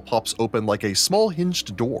wall pops open like a small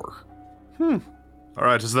hinged door. All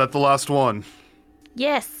right, is that the last one?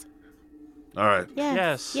 Yes. All right. Yes.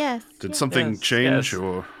 Yes. Yes. Did yes. something Yes, change, yes.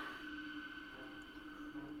 or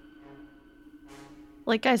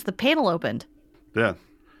Like, guys, the panel opened. yeah?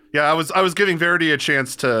 I was giving Verity a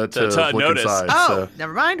chance to look notice. inside. Oh, so.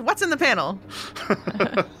 never mind. What's in the panel?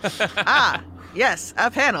 Yes, a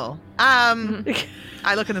panel.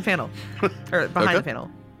 I look in the panel, or behind the panel.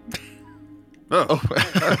 Oh,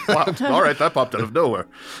 wow. All right, that popped out of nowhere.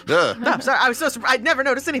 Yeah. No, sorry, I was so surprised. I'd never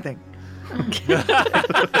noticed anything. What's your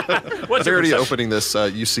Verity perception? opening this,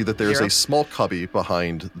 you see that there's 0. a small cubby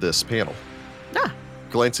behind this panel. Ah,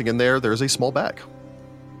 Glancing in there's a small bag.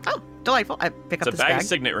 oh, delightful. I pick It's up a this bag bag. of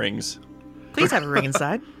signet rings. Please have a ring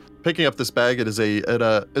inside. Picking up this bag, it is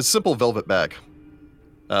a simple velvet bag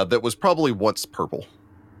that was probably once purple.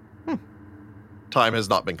 Time has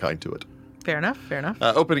not been kind to it. Fair enough. Fair enough.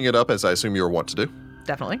 Opening it up, as I assume you are wont to do,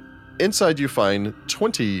 Definitely. inside you find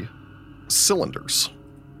 20 cylinders.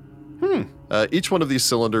 Each one of these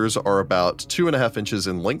cylinders are about 2.5 inches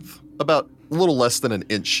in length, about a little less than an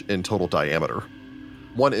inch in total diameter.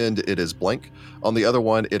 One end, it is blank. On the other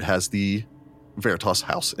one, it has the Veritas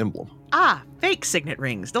House emblem. Ah, fake signet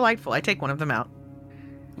rings. Delightful. I take one of them out.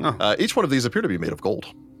 Each one of these appear to be made of gold.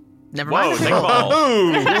 Never Whoa, mind. take them all.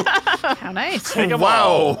 Oh, How nice. Take them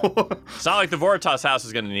all. wow. It's not like the Voritas house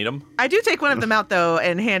is going to need them. I do take one of them out though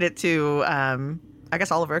and hand it to, I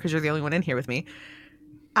guess Oliver, because you're the only one in here with me.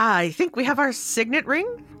 I think we have our signet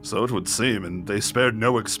ring. So it would seem, and they spared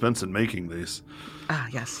no expense in making these. Ah,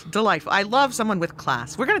 yes, delightful. I love someone with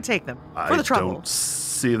class. We're gonna take them for I the trouble. don't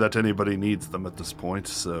see that anybody needs them at this point,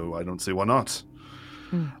 so I don't see why not.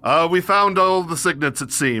 We found all the signets,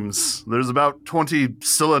 it seems. There's about 20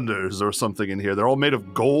 cylinders or something in here. They're all made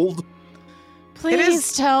of gold.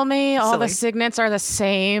 Please tell me all the silly. signets are the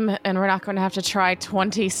same and we're not going to have to try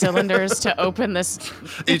 20 cylinders to open this.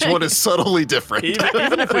 Each one is subtly different.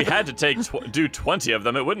 Even if we had to do 20 of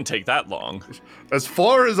them, it wouldn't take that long. As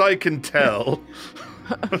far as I can tell.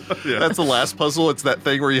 Yeah. That's the last puzzle. It's that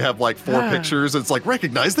thing where you have like 4 pictures. It's like,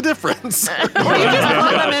 recognize the difference. Or you just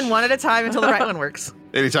plug them in one at a time until the right one works.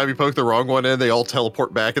 Anytime you poke the wrong one in, they all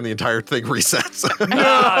teleport back and the entire thing resets.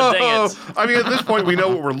 Ah, dang it. I mean, at this point, we know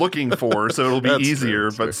what we're looking for, so it'll be That's easier,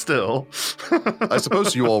 true, but still. I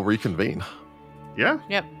suppose you all reconvene. Yeah.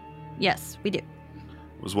 Yep. Yes, we do.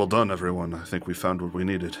 It was well done, everyone. I think we found what we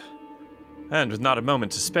needed. And with not a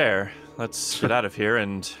moment to spare, let's get out of here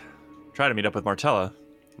and try to meet up with Martella.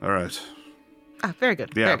 All right. Ah, very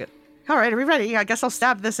good. Yeah. Very good. All right, are we ready? I guess I'll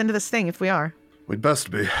stab this into this thing if we are. We'd best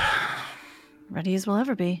be. Ready as we'll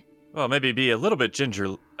ever be. Well, maybe be a little bit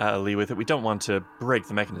gingerly with it. We don't want to break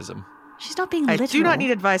the mechanism. She's not being I literal. do not need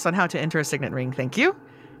advice on how to enter a signet ring, thank you.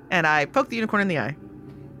 And I poke the unicorn in the eye.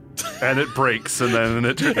 And it breaks, and then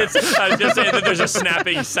it... I was just saying that there's a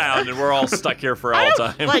snapping sound, and we're all stuck here for all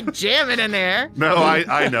time. Like jam it in there. No,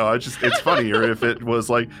 I know. It's funnier if it was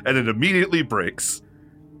like, and it immediately breaks.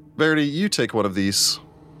 Verity, you take one of these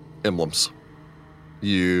emblems.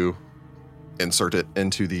 You insert it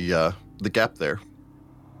into the gap there.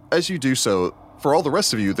 As you do so, for all the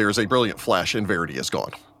rest of you, there's a brilliant flash and Verity is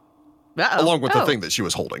gone, Uh-oh. along with the Oh. thing that she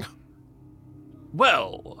was holding.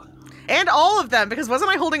 Well, And all of them, because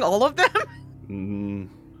wasn't I holding all of them? Mm,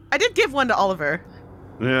 I did give one to Oliver.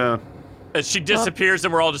 yeah. as she disappears,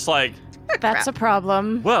 and we're all just like, That's a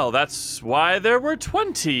problem. well, that's why there were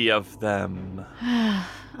 20 of them.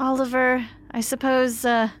 Oliver, I suppose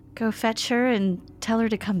go fetch her and tell her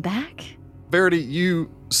to come back? Verity, you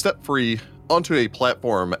step free onto a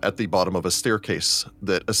platform at the bottom of a staircase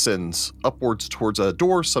that ascends upwards towards a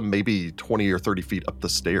door some maybe 20 or 30 feet up the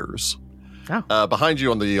stairs. Oh. Behind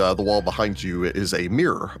you on the wall behind you is a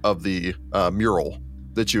mirror of the mural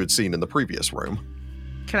that you had seen in the previous room.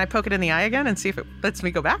 Can I poke it in the eye again and see if it lets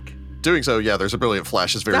me go back? Doing so, yeah, there's a brilliant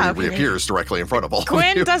flash as Verity Okay. reappears directly in front of all of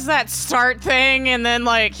Gwen you. does that start thing and then,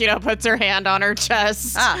 like, puts her hand on her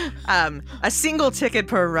chest. A single ticket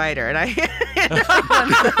per rider, and I.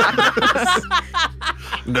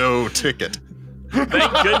 No ticket.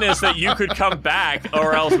 Thank goodness that you could come back,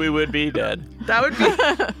 or else we would be dead. That would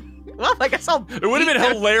be. Well, I guess I'll. It would have been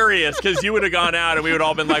hilarious, because you would have gone out, and we would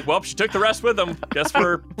all been like, well, she took the rest with them. Guess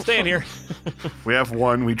we're staying here. We have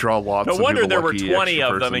one, we draw lots. No and who wonder the there were lucky 20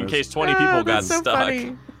 extra of them person in is. case 20 people got that's so stuck.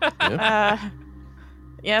 funny.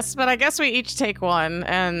 Yes, but I guess we each take one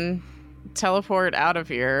and teleport out of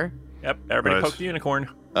here. Yep, everybody Right. poke the unicorn.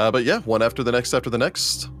 But yeah, one after the next after the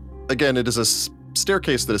next. Again, it is a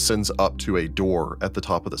staircase that ascends up to a door at the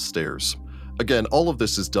top of the stairs. Again, all of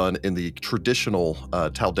this is done in the traditional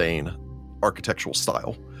Taldane architectural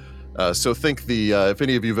style. So think if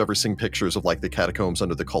any of you have ever seen pictures of like the catacombs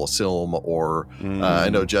under the Colosseum, or I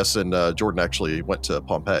know Jess and Jordan actually went to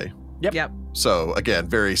Pompeii. Yep. So again,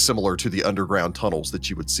 very similar to the underground tunnels that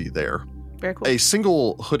you would see there. Very cool. A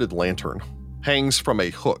single hooded lantern hangs from a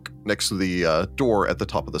hook next to the door at the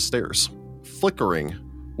top of the stairs, flickering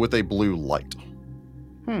with a blue light.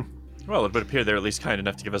 Well, it would appear they're at least kind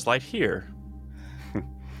enough to give us light here.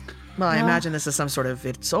 Well, I Well- imagine this is some sort of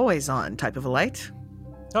it's always on type of a light.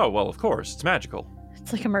 Oh, well, of course. It's magical.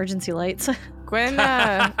 It's like emergency lights. Gwen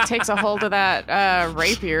takes a hold of that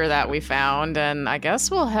rapier that we found, and I guess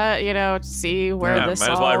we'll see where Yeah, this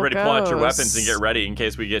might as all well everybody pull out your goes. weapons and get ready in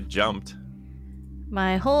case we get jumped.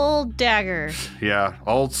 My whole dagger. Yeah,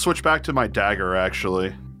 I'll switch back to my dagger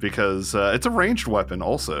actually, because it's a ranged weapon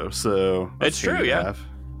also. So that's It's true, handy to yeah. have.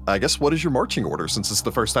 I guess what is your marching order, since it's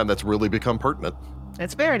the first time that's really become pertinent?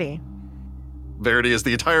 It's Verity. Verity is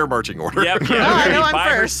the entire marching order. Yep, Oh, I know I'm by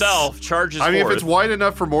first. herself charges I mean, forth. if it's wide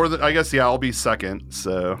enough for more than, I guess, yeah, I'll be second.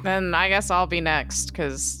 So Then I guess I'll be next,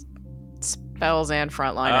 because spells and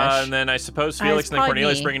frontline-ish. and then I suppose It's Felix and then probably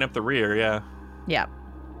Cornelius me. bringing up the rear, yeah. Yeah.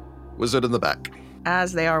 Wizard in the back.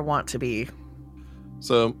 As they are wont to be.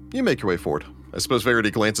 So you make your way forward. I suppose Verity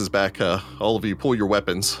glances back. All of you pull your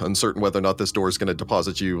weapons, uncertain whether or not this door is going to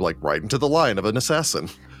deposit you like right into the line of an assassin.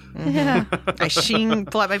 Yeah. I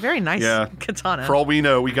pull out my very nice Yeah. katana. for all we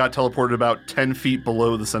know, we got teleported about 10 feet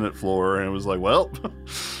below the Senate floor, and it was like, well,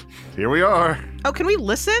 here we are. Oh, can we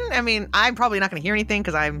listen? I mean, I'm probably not going to hear anything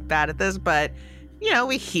because I'm bad at this, but,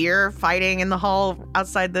 we hear fighting in the hall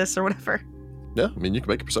outside this or whatever. Yeah, I mean, you can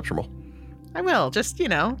make a perception roll. I will, just,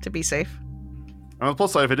 to be safe. On the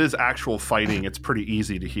plus side, if it is actual fighting, it's pretty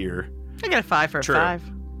easy to hear. I get a 5 for True. a 5.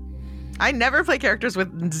 I never play characters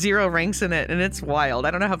with 0 ranks in it, and it's wild.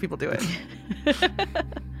 I don't know how people do it.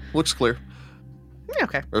 Looks clear. Yeah,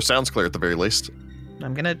 Okay. Or sounds clear at the very least.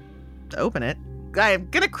 I'm gonna open it. I'm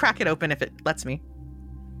gonna crack it open if it lets me.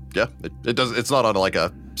 Yeah, it does. It's not on like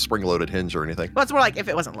a spring-loaded hinge or anything. Well, it's more like if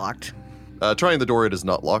it wasn't locked. Trying the door, it is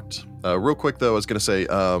not locked. Real quick though, I was going to say,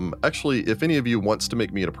 actually, if any of you wants to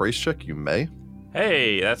make me an appraise check, you may.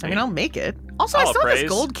 Hey, that's I me. mean, I'll make it. Also, I I'll still have appraise. this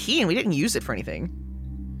gold key, and we didn't use it for anything.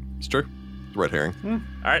 It's true. Red herring. All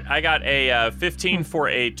right, I got a 15 for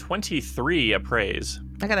a 23 appraise.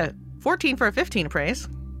 I got a 14 for a 15 appraise.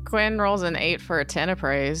 Quinn rolls an 8 for a 10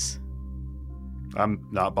 appraise. I'm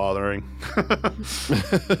not bothering.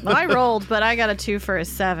 Well, I rolled, but I got a 2 for a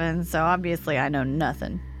 7, so obviously I know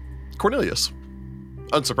nothing. Cornelius.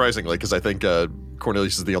 Unsurprisingly, because I think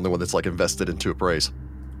Cornelius is the only one that's like invested into appraise.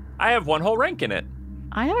 I have 1 whole rank in it.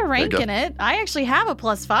 I have a rank go. in it. I actually have a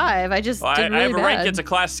 +5. I just Well, did I really have a bad. rank. It's a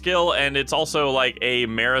class skill, and it's also like a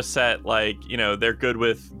Mariset. Like they're good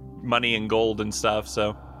with money and gold and stuff.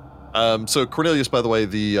 So So Cornelius, by the way,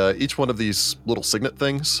 the each one of these little signet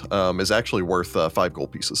things is actually worth 5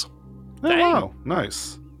 gold pieces. Oh, Dang. wow.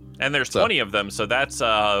 Nice. and there's So- 20 of them, so that's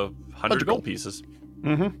 100 100 gold gold. pieces.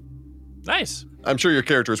 Mm-hmm. Nice. I'm sure your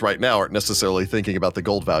characters right now aren't necessarily thinking about the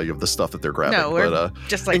gold value of the stuff that they're grabbing. No, we're but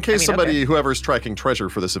just like in case somebody, okay. whoever's tracking treasure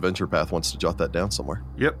for this adventure path, wants to jot that down somewhere.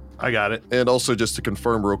 Yep, I got it. And also, just to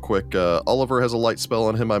confirm real quick, Oliver has a light spell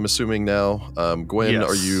on him, I'm assuming now. Gwen, Yes.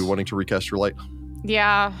 are you wanting to recast your light?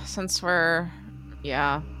 Yeah, since we're.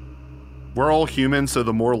 Yeah. We're all human, so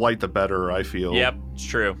the more light, the better, I feel. Yep, it's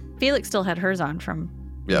true. Felix still had hers on from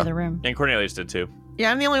the Yeah. other room. And Cornelius did too.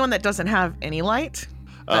 Yeah, I'm the only one that doesn't have any light.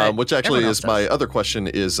 But Which actually everyone else is my does. other question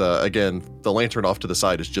is, again, the lantern off to the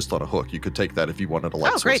side is just on a hook. You could take that if you wanted a light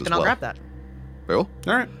Oh, source great! as Then well. I'll grab that. Very well.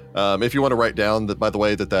 All right. If you want to write down that, by the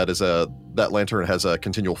way, that is that lantern has a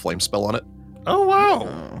continual flame spell on it. Oh,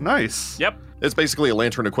 wow. Nice. Yep. It's basically a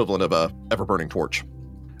lantern equivalent of a ever-burning torch.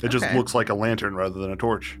 It just Okay. looks like a lantern rather than a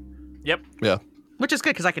torch. Yep. Which is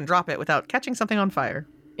good because I can drop it without catching something on fire.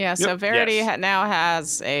 Yeah, so Verity Yes. now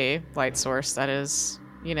has a light source that is,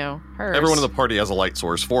 hers. Everyone in the party has a light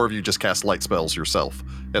source. 4 of you just cast light spells yourself,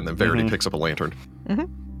 and then Verity Mhm. picks up a lantern. Mhm.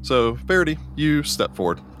 So, Verity, you step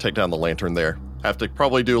forward, take down the lantern there. Have to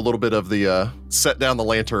probably do a little bit of the set down the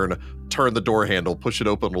lantern, turn the door handle, push it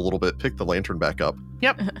open a little bit, pick the lantern back up.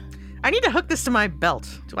 Yep. I need to hook this to my belt.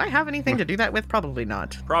 Do I have anything to do that with? Probably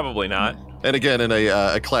not. Probably not. And again, in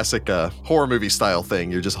a classic horror movie style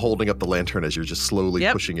thing, you're just holding up the lantern as you're just slowly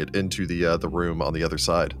Yep. pushing it into the room on the other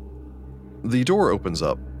side. The door opens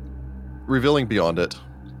up, revealing beyond it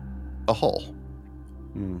a hall.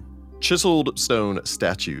 Hmm. Chiseled stone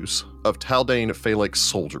statues of Taldane Phalanx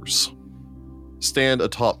soldiers stand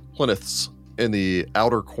atop plinths in the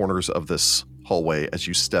outer corners of this hallway as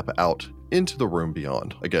you step out into the room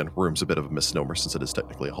beyond. Again, room's a bit of a misnomer since it is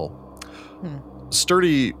technically a hall.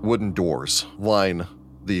 Sturdy wooden doors line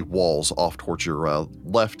the walls off towards your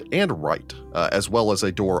left and right, as well as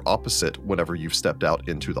a door opposite whenever you've stepped out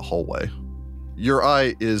into the hallway. Your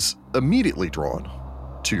eye is immediately drawn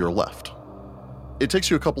to your left. It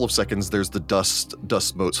takes you a couple of seconds. There's the dust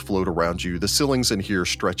motes float around you. The ceilings in here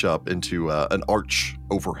stretch up into an arch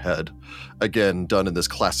overhead. Again, done in this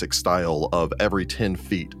classic style of every 10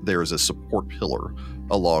 feet, there is a support pillar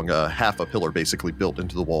along half a pillar basically built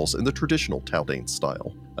into the walls in the traditional Taldane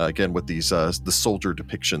style. Again, with these the soldier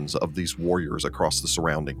depictions of these warriors across the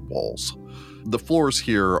surrounding walls. The floors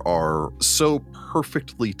here are so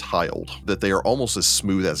perfectly tiled that they are almost as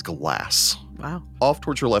smooth as glass. Wow. Off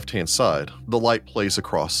towards your left-hand side, the light plays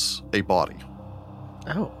across a body.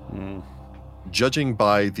 Oh. Hmm. Judging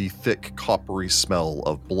by the thick, coppery smell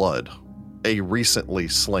of blood, a recently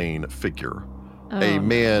slain figure. A Oh.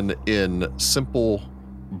 man in simple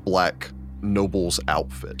black noble's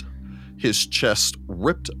outfit. His chest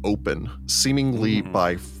ripped open, seemingly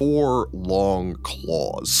by 4 long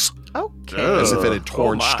claws, Okay. Oh. as if it had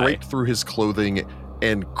torn my. straight through his clothing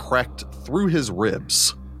and cracked through his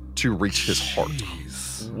ribs to reach his heart.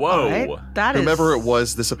 Jeez. Whoa. All right. That is. Whomever it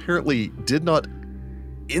was, this apparently did not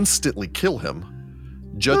instantly kill him,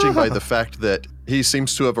 judging by the fact that he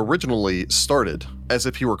seems to have originally started as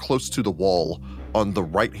if he were close to the wall on the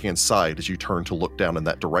right-hand side as you turn to look down in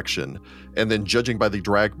that direction, and then judging by the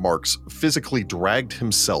drag marks, physically dragged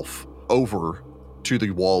himself over to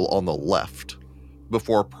the wall on the left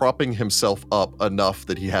before propping himself up enough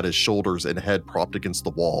that he had his shoulders and head propped against the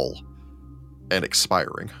wall and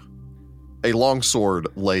expiring. A longsword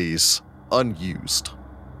lays unused,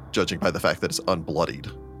 judging by the fact that it's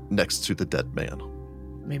unbloodied, next to the dead man.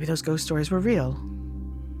 Maybe those ghost stories were real.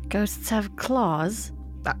 Ghosts have claws.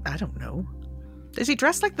 I don't know. Is he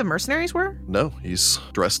dressed like the mercenaries were? No, he's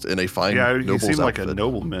dressed in a fine Yeah, he noble's seemed like outfit. a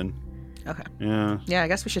nobleman. Okay. Yeah. Yeah, I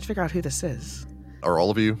guess we should figure out who this is. Are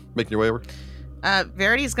all of you making your way over?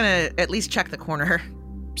 Verity's gonna at least check the corner.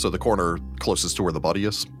 So the corner closest to where the body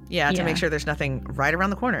is? Yeah, to Yeah. make sure there's nothing right around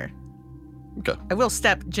the corner. Okay, I will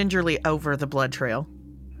step gingerly over the blood trail.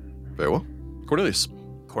 very well. Cornelius.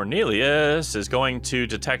 Cornelius is going to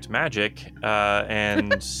detect magic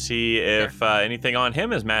and see if anything on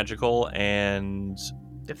him is magical and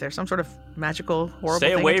If there's some sort of magical, horrible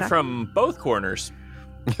stay thing away attacking- from both corners.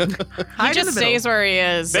 He Hide in just the stays middle. where he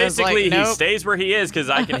is. It's like, Basically, he nope. stays where he is because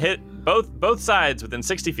I can hit both sides within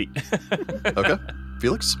 60 feet. Okay.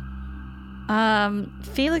 Felix?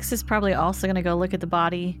 Felix is probably also going to go look at the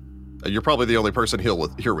body. You're probably the only person here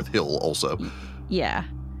with Hill also. Yeah.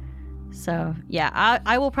 So, yeah,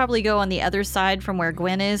 I will probably go on the other side from where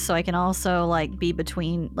Gwen is so I can also, like, be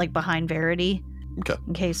behind Verity. Okay.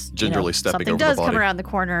 In case, Gingerly stepping something over the does come body. around the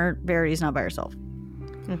corner, Verity's not by herself.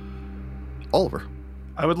 Oliver.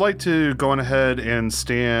 I would like to go on ahead and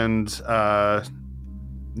stand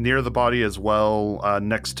near the body as well,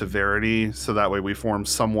 next to Verity, so that way we form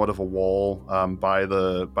somewhat of a wall by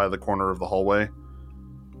the corner of the hallway.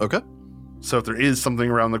 Okay. So if there is something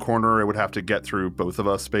around the corner, it would have to get through both of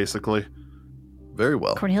us, basically. Very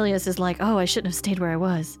well. Cornelius is like, oh, I shouldn't have stayed where I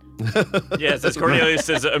was. Yes, as Cornelius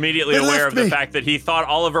is immediately They aware left of the me. fact that he thought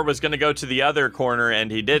Oliver was going to go to the other corner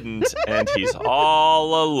and he didn't, and he's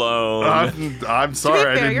all alone. I'm sorry,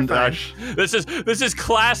 fair, I you're didn't. fine. This is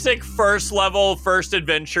classic first level, first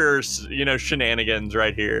adventure, shenanigans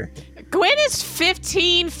right here. Gwen is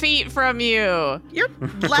 15 feet from you. You're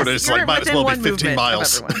But less. it's You're like, might as within well be one 15 movement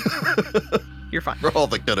miles. of everyone. You're fine. For all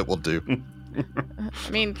the good it will do. I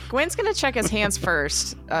mean, Gwen's gonna check his hands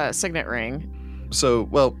first. Signet ring. So,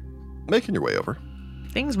 well, making your way over.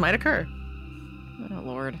 Things might occur. Oh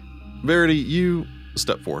Lord. Verity, you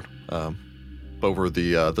step forward over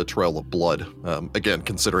the trail of blood. Again,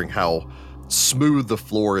 considering how smooth the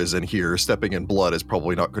floor is in here, stepping in blood is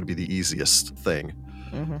probably not going to be the easiest thing.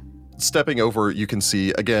 Mm-hmm. Stepping over, you can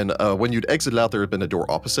see, again, when you'd exited out, there had been a door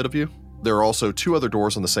opposite of you. There are also 2 other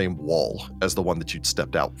doors on the same wall as the one that you'd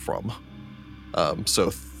stepped out from. So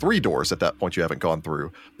 3 doors at that point you haven't gone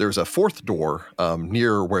through. There's a 4th door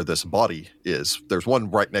near where this body is. There's one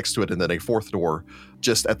right next to it, and then a 4th door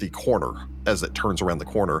just at the corner as it turns around the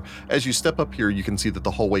corner. As you step up here, you can see that the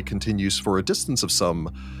hallway continues for a distance of some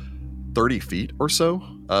 30 feet or so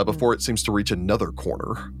before it seems to reach another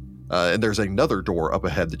corner. And there's another door up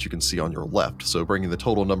ahead that you can see on your left, so bringing the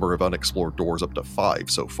total number of unexplored doors up to 5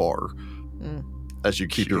 so far. As you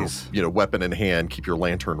keep Jeez. your weapon in hand, keep your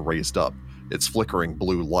lantern raised up. It's flickering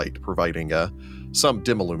blue light, providing some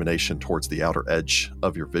dim illumination towards the outer edge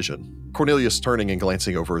of your vision. Cornelius turning and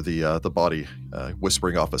glancing over the body,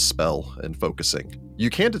 whispering off a spell and focusing. You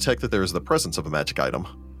can detect that there is the presence of a magic item.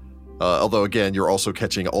 Although, again, you're also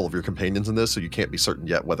catching all of your companions in this, so you can't be certain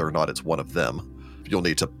yet whether or not it's one of them. You'll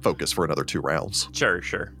need to focus for another 2 rounds.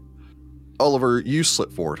 Sure. Oliver, you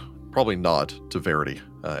slip forward, probably nod to Verity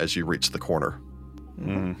as you reach the corner.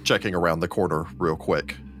 Checking around the corner real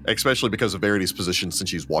quick. Especially because of Verity's position, since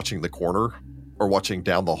she's watching the corner or watching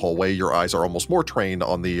down the hallway, your eyes are almost more trained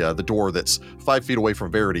on the door that's 5 feet away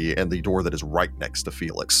from Verity and the door that is right next to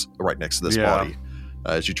Felix, right next to this body,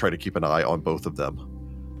 as you try to keep an eye on both of them.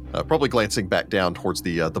 Probably glancing back down towards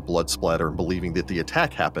the blood splatter and believing that the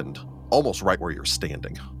attack happened almost right where you're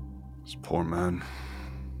standing. This poor man.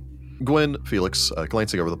 Gwen, Felix,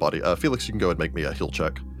 glancing over the body. Felix, you can go and make me a heal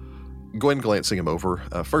check. Gwen glancing him over.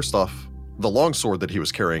 First off, the longsword that he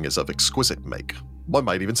was carrying is of exquisite make. One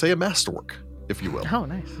might even say a masterwork, if you will. Oh,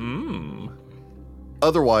 nice.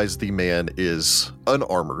 Otherwise, the man is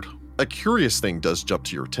unarmored. A curious thing does jump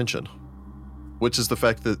to your attention, which is the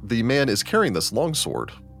fact that the man is carrying this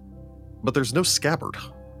longsword, but there's no scabbard.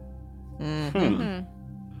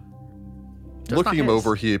 Just Looking not him his.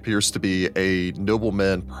 over, he appears to be a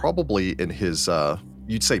nobleman, probably in his,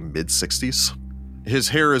 you'd say mid-60s. His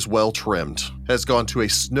hair is well trimmed, has gone to a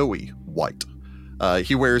snowy white.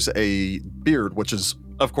 He wears a beard, which is,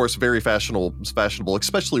 of course, very fashionable,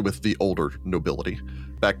 especially with the older nobility,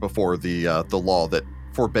 back before the law that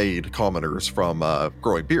forbade commoners from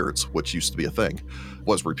growing beards, which used to be a thing,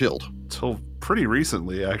 was repealed. Till pretty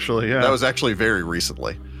recently, actually, yeah. That was actually very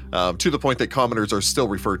recently, to the point that commoners are still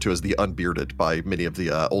referred to as the unbearded by many of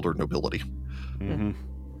the older nobility. Mhm.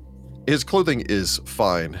 His clothing is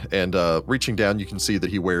fine, and reaching down, you can see that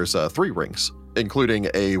he wears 3 rings, including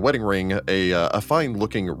a wedding ring, a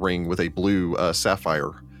fine-looking ring with a blue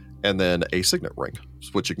sapphire, and then a signet ring,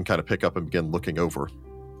 which you can kind of pick up and begin looking over.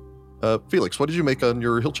 Felix, what did you make on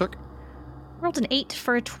your heal check? Rolled an 8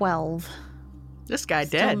 for a 12. This guy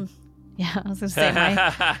Still- dead. Yeah, I was going to say,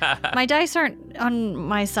 my dice aren't on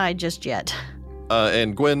my side just yet.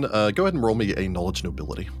 And Gwen, go ahead and roll me a knowledge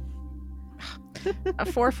nobility. A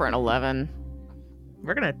 4 for an 11.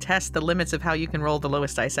 We're going to test the limits of how you can roll the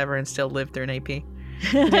lowest dice ever and still live through an AP.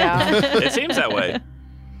 Yeah. It seems that way.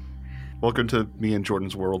 Welcome to me and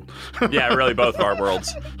Jordan's world. Yeah, really, both of our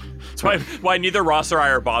worlds. That's why neither Ross or I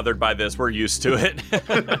are bothered by this. We're used to it.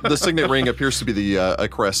 The signet ring appears to be the a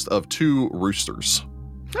crest of 2 roosters,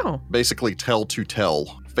 Oh, basically tell to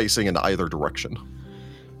tell, facing in either direction.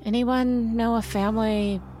 Anyone know a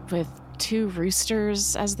family with 2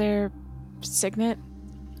 roosters as their signet?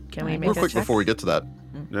 can we Real make Real a quick check? before we get to that,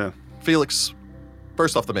 Yeah. Felix,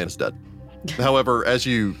 first off, the man is dead. However, as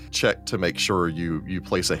you check to make sure you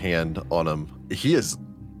place a hand on him, he is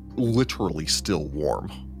literally still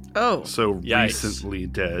warm. Oh, So Yikes. recently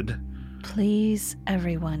dead. Please,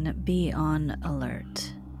 everyone, be on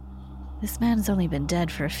alert. This man has only been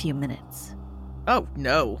dead for a few minutes. oh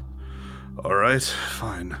no. All right,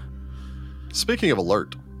 fine. Speaking of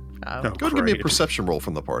alert, Oh. go ahead and give me a great. perception roll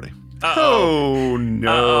from the party. Uh-oh. Oh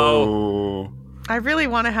no. I really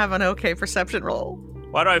want to have an okay perception roll.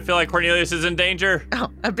 Why do I feel like Cornelius is in danger? Oh,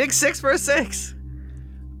 a big 6 for a 6.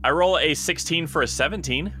 I roll a 16 for a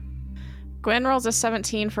 17. Gwen rolls a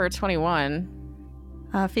 17 for a 21.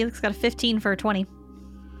 Felix got a 15 for a 20.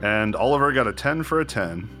 And Oliver got a 10 for a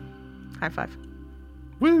 10. High five.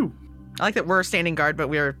 Woo. I like that we're standing guard, but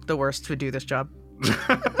we're the worst to do this job.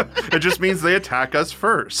 It just means they attack us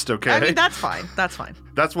first, okay? I mean, that's fine. That's fine.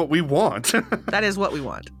 That's what we want. That is what we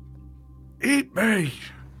want. Eat me.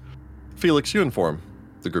 Felix, you inform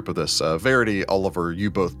the group of this. Verity, Oliver,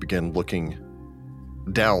 you both begin looking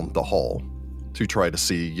down the hall to try to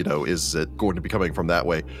see, is it going to be coming from that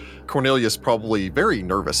way? Cornelius probably very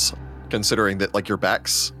nervous, considering that, your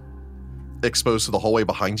back's exposed to the hallway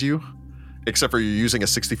behind you, except for you're using a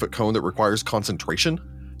 60-foot cone that requires concentration.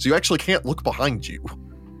 So you actually can't look behind you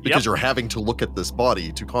because Yep. you're having to look at this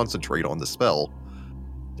body to concentrate on the spell.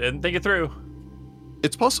 Didn't think it through.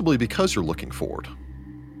 It's possibly because you're looking forward.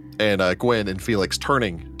 And Gwen and Felix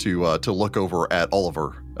turning to look over at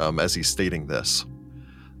Oliver as he's stating this,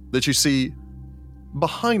 that you see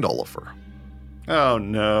behind Oliver, Oh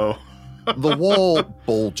no. the wall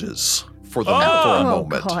bulges for a Oh,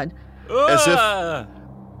 moment, God. As if- Ah!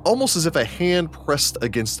 almost as if a hand pressed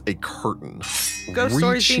against a curtain, Ghost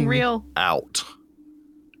stories being reaching real. out.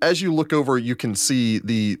 As you look over, you can see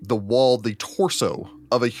the wall, the torso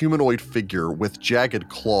of a humanoid figure with jagged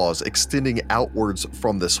claws extending outwards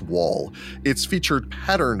from this wall. It's featured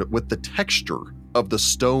patterned with the texture of the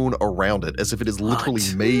stone around it, as if it is literally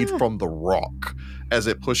What? made from the rock as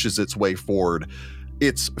it pushes its way forward.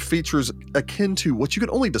 Its features akin to what you can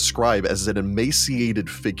only describe as an emaciated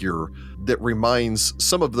figure that reminds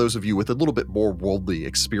some of those of you with a little bit more worldly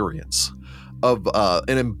experience of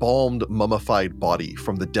an embalmed, mummified body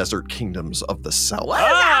from the desert kingdoms of the south. What is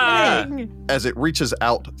Ah! happening? As it reaches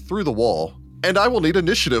out through the wall, and I will need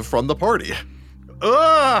initiative from the party.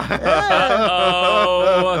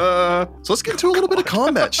 So let's get into a little bit of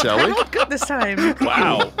combat, shall I we? rolled good this time.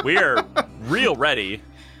 Wow, we are real ready.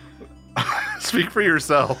 Speak for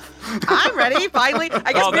yourself. I'm ready. Finally,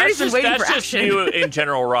 I guess Mary's been waiting that's for just action. you in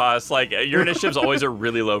general, Ross. Like, your initiatives always are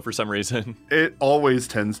really low for some reason. It always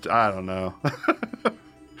tends to, I don't know.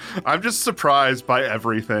 I'm just surprised by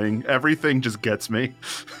everything. Everything just gets me.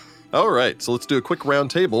 All right, so let's do a quick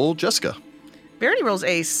round table. Jessica. Verity rolls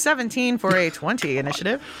a 17 for a 20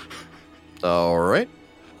 initiative. All right.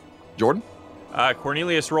 Jordan.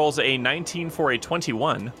 Cornelius rolls a 19 for a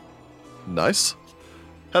 21. Nice.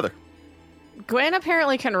 Heather. Gwen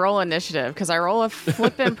apparently can roll initiative because I roll a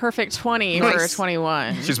flippin' perfect 20 for a Nice.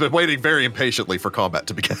 21. She's been waiting very impatiently for combat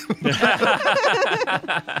to begin.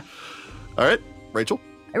 All right, Rachel.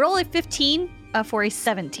 I roll a 15 for a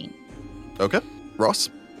 17. Okay. Ross.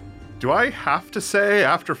 Do I have to say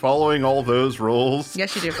after following all those rules?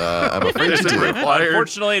 Yes, you do. I'm afraid Is you it do. required?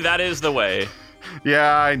 Unfortunately, that is the way.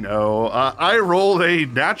 Yeah, I know. I rolled a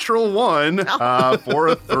natural 1 for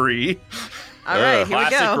a 3. All right, here we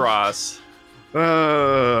Classic go. Ross.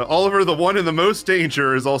 Oliver, the one in the most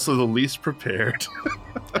danger, is also the least prepared.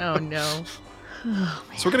 Oh no.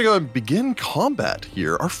 So we're going to go and begin combat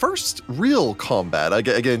here. Our first real combat.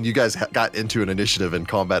 Again, you guys got into an initiative in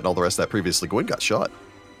combat and all the rest of that previously. Gwen got shot.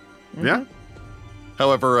 Yeah,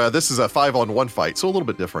 However, this is a 5-on-1 fight, so a little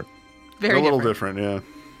bit different. Very a little different. different,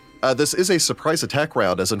 yeah. This is a surprise attack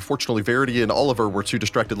round, as unfortunately Verity and Oliver were too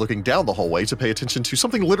distracted looking down the hallway to pay attention to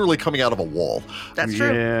something literally coming out of a wall. That's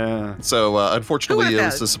true. Yeah. So unfortunately, Who would've it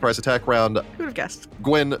was guessed? a surprise attack round. Who would have guessed?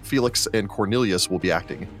 Gwen, Felix, and Cornelius will be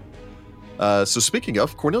acting. So speaking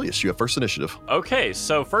of, Cornelius, you have first initiative. Okay,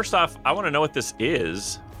 so first off, I want to know what this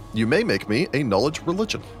is. You may make me a knowledge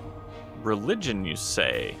religion. religion, you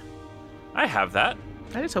say? I have that.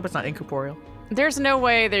 I just hope it's not incorporeal. There's no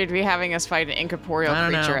way they'd be having us fight an incorporeal I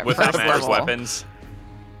don't know. creature at Without first magic level. weapons.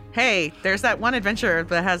 Hey, there's that one adventure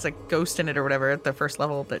that has a ghost in it or whatever at the first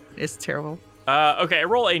level that is terrible. Okay, I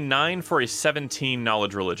roll a 9 for a 17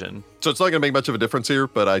 knowledge religion. So it's not going to make much of a difference here,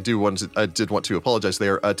 but I did want to apologize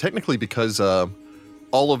there. Technically, because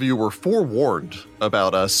all of you were forewarned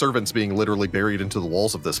about servants being literally buried into the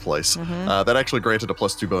walls of this place. That actually granted a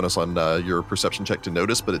 +2 bonus on your perception check to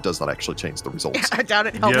notice, but it does not actually change the results. I doubt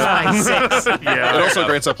it helps Yeah. my 6. Yeah. It also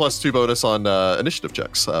grants a +2 bonus on initiative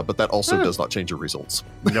checks, but that also does not change your results.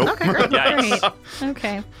 Nope. Okay, great. Yikes.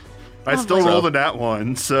 Okay. I still rolled a nat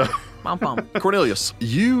 1, so. Bum, bum. Cornelius,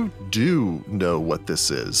 you do know what this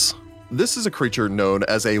is. This is a creature known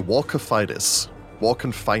as a Walkophides.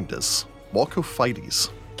 Walkophides.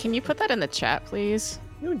 Can you put that in the chat, please?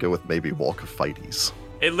 I'm going to go with maybe Walkophides.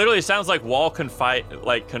 It literally sounds like confined.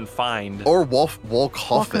 Or Walkoffin.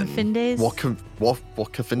 Walkofindes?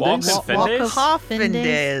 Walkofindes?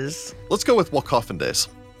 Walkofindes. Let's go with Walkofindes.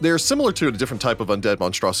 They're similar to a different type of undead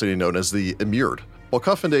monstrosity known as the Immured.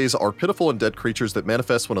 Walkofindes are pitiful undead creatures that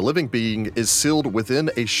manifest when a living being is sealed within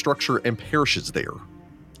a structure and perishes there.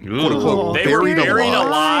 Quote unquote, They were buried buried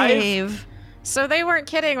alive. alive? So they weren't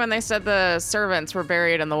kidding when they said the servants were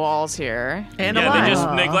buried in the walls here. And Yeah, alive. they just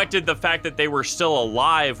neglected the fact that they were still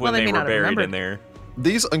alive when Well, they they may were not have buried remembered. in there.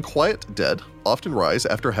 These unquiet dead often rise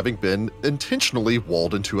after having been intentionally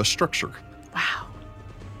walled into a structure. Wow.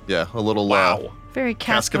 Yeah, a little Wow. Very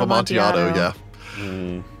cask of Amontillado. Amontillado,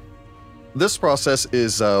 yeah. This process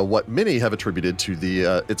is what many have attributed to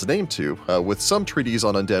its name to, with some treaties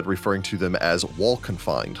on undead referring to them as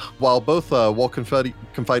wall-confined. While both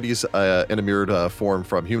wall-confides and Immured form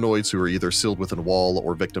from humanoids who are either sealed within a wall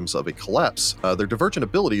or victims of a collapse, their divergent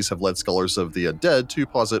abilities have led scholars of the undead to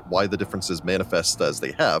posit why the differences manifest as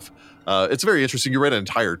they have. It's very interesting. You read an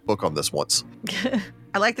entire book on this once.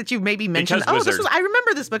 I like that you maybe mentioned. Because Oh, this wizard. was. I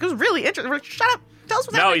remember this book. It was really interesting. Shut up. Tell us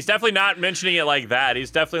what's No, happening. he's definitely not mentioning it like that.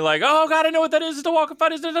 He's definitely like, oh god, I know what that is. It's the walk of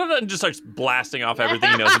fight, and just starts blasting off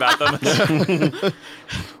everything he knows about them.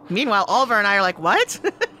 Meanwhile, Oliver and I are like, what?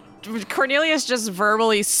 Cornelius just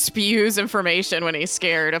verbally spews information when he's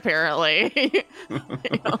scared, apparently.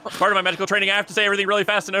 Part of my medical training, I have to say everything really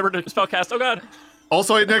fast and never to spellcast. Oh god.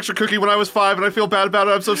 Also, I ate an extra cookie when I was 5, and I feel bad about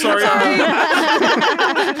it. I'm so sorry.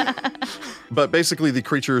 But basically, the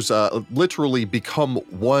creatures literally become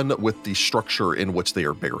one with the structure in which they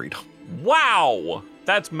are buried. Wow.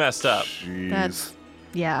 That's messed up. Jeez. That's,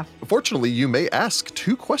 yeah. Fortunately, you may ask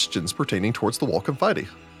 2 questions pertaining towards the Walkophides.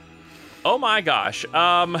 Oh my gosh.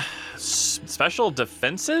 Special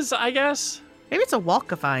defenses, I guess? Maybe it's a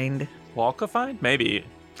walk-a-find. Walk-a-find? Maybe.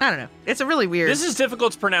 I don't know. It's a really weird. This is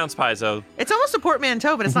difficult to pronounce, Paizo. It's almost a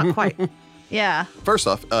portmanteau, but it's not quite. Yeah. First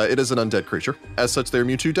off, it is an undead creature. As such, they're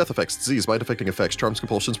immune to death effects, disease, mind-affecting effects, charms,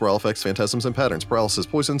 compulsions, morale effects, phantasms, and patterns, paralysis,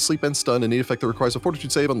 poison, sleep, and stun, and any effect that requires a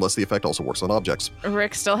fortitude save unless the effect also works on objects.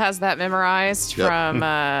 Rick still has that memorized Yep. from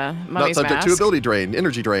Not Mummy's subject Mask. to ability drain,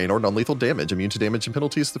 energy drain, or non-lethal damage, immune to damage and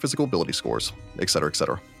penalties to physical ability scores, etc.,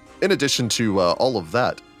 etc. In addition to all of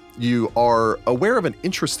that, you are aware of an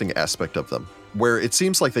interesting aspect of them, where it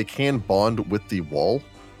seems like they can bond with the wall.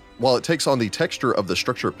 While it takes on the texture of the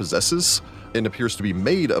structure it possesses and appears to be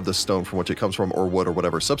made of the stone from which it comes from or wood or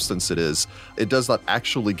whatever substance it is, it does not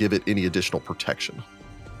actually give it any additional protection.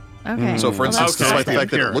 Okay. So, for Well, instance, that's Okay. despite the The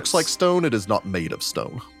fact that it looks appearance. like stone, it is not made of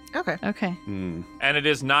stone. Okay. Okay. Hmm. And it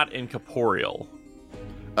is not incorporeal.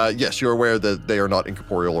 Yes, you're aware that they are not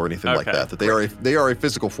incorporeal or anything like Okay, that. That they are a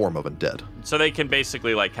physical form of undead. So they can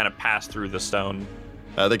basically like kind of pass through the stone.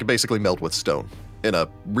 They can basically meld with stone in a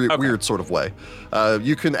weird sort of way.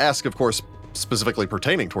 You can ask, of course, specifically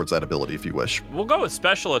pertaining towards that ability if you wish. We'll go with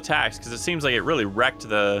special attacks because it seems like it really wrecked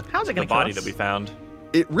the, How's it the gonna kill body us? that we found.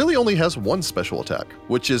 It really only has one special attack,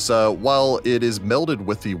 which is while it is melded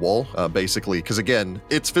with the wall, basically, because again,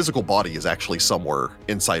 its physical body is actually somewhere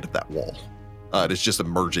inside of that wall. It is just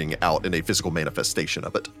emerging out in a physical manifestation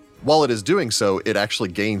of it. While it is doing so, it actually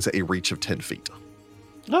gains a reach of 10 feet.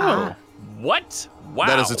 Oh. What? Wow.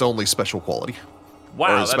 That is its only special quality,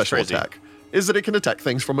 wow, or a that's special crazy. attack, is that it can attack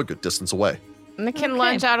things from a good distance away. And it can Okay.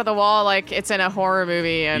 lunge out of the wall like it's in a horror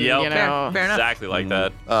movie, and Yep. you know. Fair enough. Exactly like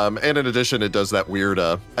that. And in addition, it does that weird.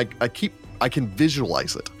 I can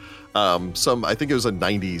visualize it. I think it was a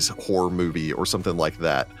 '90s horror movie or something like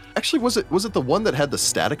that. Actually, was it the one that had the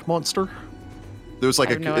static monster? There was like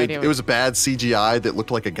I have no idea it was a bad CGI that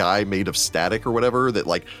looked like a guy made of static or whatever. That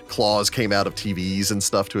like claws came out of TVs and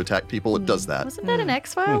stuff to attack people. It does that. Wasn't that an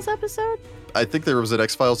X-Files episode? I think there was an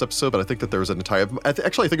X-Files episode, but I think that there was an entire.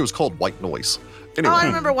 Actually, I think it was called White Noise. Anyway, Oh, I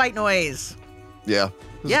remember White Noise. yeah.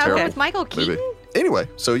 This is Yeah, okay. terrible. With Michael Keaton? Maybe. Anyway,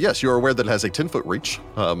 so yes, you're aware that it has a 10-foot reach,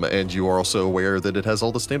 and you are also aware that it has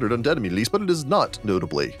all the standard undead immunities, but it is not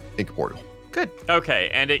notably incorporeal. Good. Okay,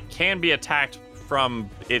 and it can be attacked from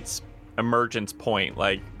its emergence point.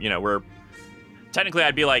 Like, we're technically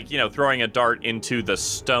I'd be like, throwing a dart into the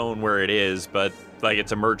stone where it is, but like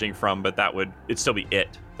it's emerging from, but it'd still be it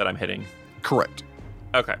that I'm hitting. Correct.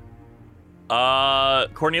 Okay.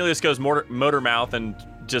 Cornelius goes motor mouth and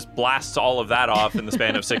just blasts all of that off in the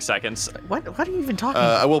span of 6 seconds. What are you even talking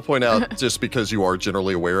about? I will point out, just because you are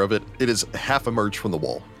generally aware of it, it is half emerged from the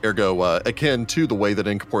wall. Ergo, akin to the way that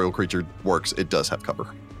an incorporeal creature works, it does have cover.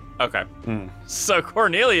 Okay. So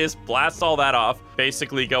Cornelius blasts all that off,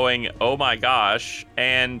 basically going, oh my gosh,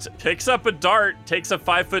 and picks up a dart, takes a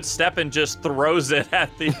 5-foot step, and just throws it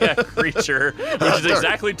at the creature, which is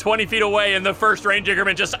exactly 20 feet away, and the first range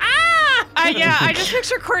increment just, I just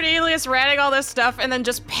picture Cornelius ratting all this stuff and then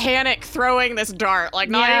just panic throwing this dart, like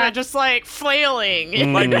not even just like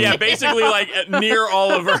flailing. Like, yeah, basically like near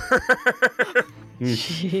Oliver.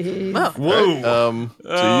 Whoa. So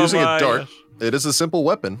you're using my a dart. gosh. It is a simple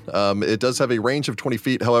weapon. It does have a range of 20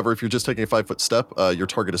 feet. However, if you're just taking a 5-foot step, your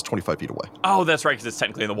target is 25 feet away. Oh, that's right, because it's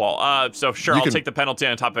technically in the wall. So sure, I'll take the penalty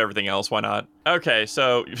on top of everything else. Why not? Okay,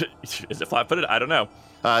 so is it flat-footed? I don't know.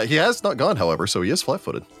 He has not gone, however, so he is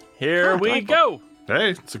flat-footed. Here we go.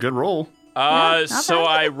 Hey, it's a good roll. So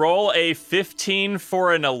I roll a 15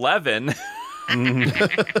 for an 11.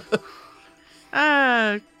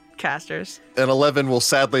 Casters. An 11 will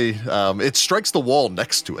sadly, it strikes the wall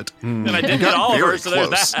next to it. And I didn't hit Oliver, Very so there's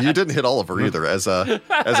close. that. You didn't hit Oliver either, as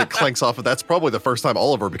it clanks off. That's probably the first time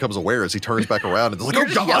Oliver becomes aware as he turns back around and is like, You're oh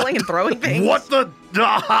just god! yelling and throwing things. What the?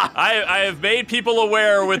 I have made people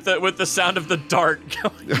aware with the sound of the dart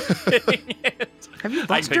going. Hitting it. Have you I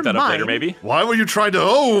can lost pick your that up later, mind? maybe. Why were you trying to?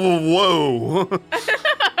 Oh, whoa!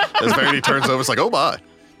 As Verity turns over, it's like, oh my.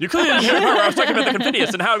 You clearly didn't hear the part where I was talking about the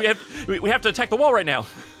Confidius and how we have to attack the wall right now.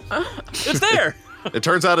 It's there. It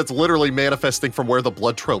turns out it's literally manifesting from where the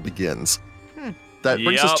blood trail begins. That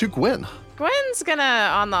brings us Yep. to Gwen. Gwen's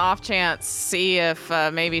gonna, on the off chance, see if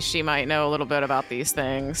maybe she might know a little bit about these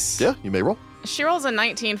things. Yeah, you may roll. She rolls a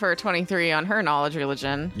 19 for a 23 on her knowledge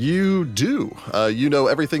religion. You do. You know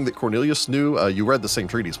everything that Cornelius knew. You read the same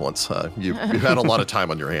treatise once. You had a lot of time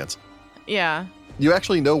on your hands. Yeah. You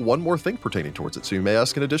actually know one more thing pertaining towards it, so you may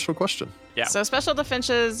ask an additional question. Yeah. So special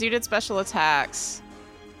defenses, you did special attacks.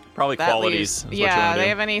 Probably That qualities. leaves- is what yeah, you wanna they do.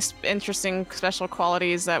 have any interesting special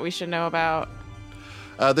qualities that we should know about?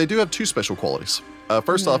 They do have two special qualities.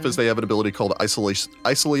 First off is they have an ability called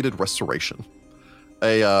Isolated Restoration.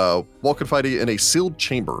 A wall confined in a sealed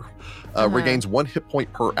chamber regains 1 hit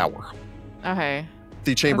point per hour. Okay.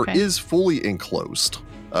 The chamber Okay. is fully enclosed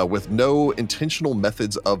with no intentional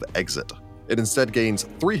methods of exit. It instead gains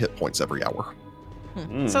 3 hit points every hour.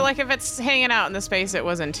 So, like, if it's hanging out in the space it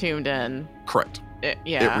was entombed in, Correct. It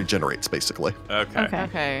yeah. regenerates, basically. Okay.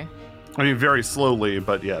 Okay. I mean, very slowly,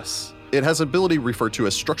 but yes. It has an ability referred to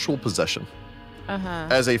as Structural Possession. Uh-huh.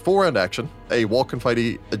 As a 4-round action, a wall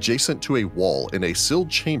confinee adjacent to a wall in a sealed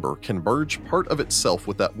chamber can merge part of itself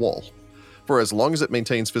with that wall. For as long as it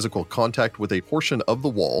maintains physical contact with a portion of the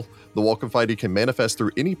wall confinee can manifest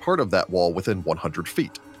through any part of that wall within 100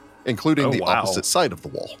 feet, including Oh, the wow. opposite side of the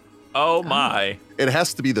wall. Oh my. It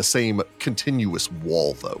has to be the same continuous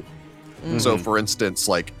wall, though. So, for instance,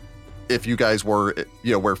 like, if you guys were,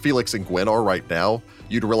 where Felix and Gwen are right now,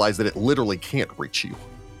 you'd realize that it literally can't reach you.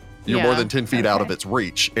 You're more Yeah. than 10 feet out of its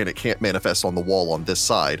reach, and it can't manifest on the wall on this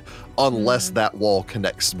side unless that wall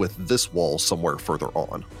connects with this wall somewhere further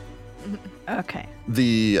on. Okay.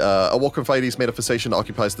 The a wall confinee's manifestation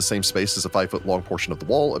occupies the same space as a 5-foot-long portion of the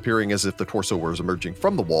wall, appearing as if the torso was emerging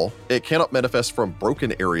from the wall. It cannot manifest from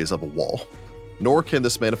broken areas of a wall, nor can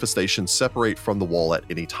this manifestation separate from the wall at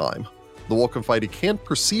any time. The wall confinee can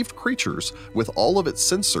perceive creatures with all of its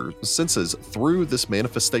senses through this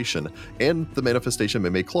manifestation, and the manifestation may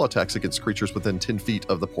make claw attacks against creatures within 10 feet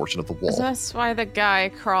of the portion of the wall. So that's why the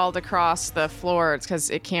guy crawled across the floor. It's because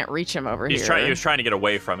it can't reach him over He here. was trying to get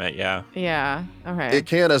away from it, yeah. Yeah. Okay. It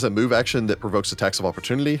can, as a move action that provokes attacks of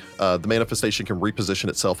opportunity, the manifestation can reposition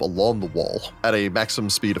itself along the wall at a maximum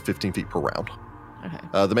speed of 15 feet per round.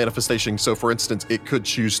 Okay. The manifestation, so for instance, it could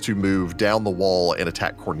choose to move down the wall and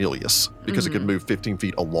attack Cornelius because it could move 15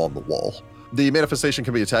 feet along the wall. The manifestation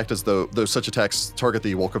can be attacked as though such attacks target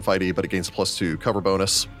the wall confinee, but it gains a +2 cover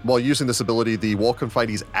bonus. While using this ability, the wall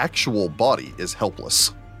confinee's actual body is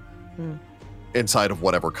helpless. inside of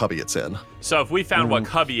whatever cubby it's in. So if we found what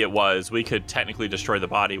cubby it was, we could technically destroy the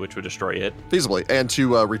body, which would destroy it. Feasibly. And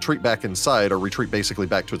to retreat back inside, or retreat basically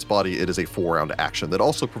back to its body, it is a 4-round action that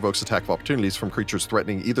also provokes attack of opportunities from creatures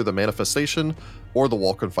threatening either the manifestation or the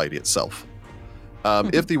wall confidi itself.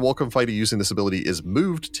 If the wall confidi using this ability is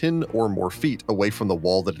moved 10 or more feet away from the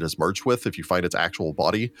wall that it is merged with, if you find its actual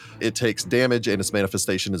body, it takes damage and its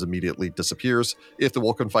manifestation is immediately disappears. If the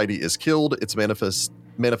wall confidi is killed, its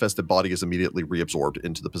manifested body is immediately reabsorbed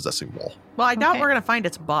into the possessing wall. Well, I doubt Okay. we're going to find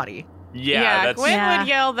its body. Yeah, that's Gwen would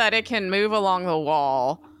yell that it can move along the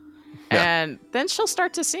wall, and then she'll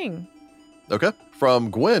start to sing. Okay.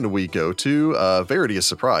 From Gwen, we go to Verity is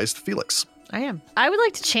surprised. Felix. I am. I would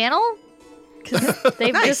like to channel because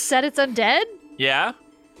they've Nice. just said it's undead. Yeah.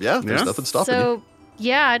 Yeah, there's Yeah. nothing stopping you. So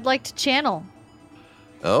yeah, I'd like to channel.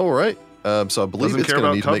 All right. So I believe Doesn't it's care going to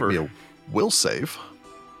about need to make cover. me a will save.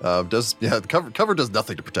 The cover does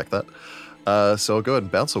nothing to protect that. So I'll go ahead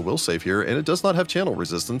and bounce a will save here, and it does not have channel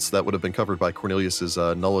resistance. That would have been covered by Cornelius's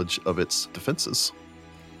knowledge of its defenses.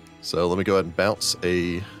 So let me go ahead and bounce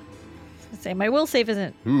a. Say my will save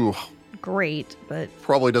isn't Ooh, great, but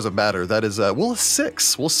probably doesn't matter. That is will a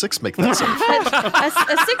 6. Will 6 make that save?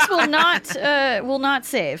 a 6 will not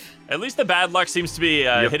save. At least the bad luck seems to be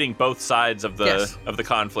hitting both sides of the Yes.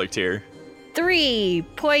 conflict here. 3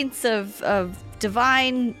 points of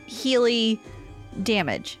divine healy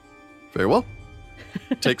damage. Very well.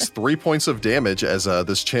 Takes 3 points of damage as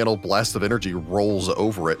this channeled blast of energy rolls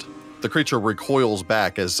over it. The creature recoils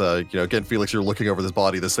back as, again, Felix, you're looking over this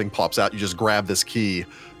body. This thing pops out. You just grab this key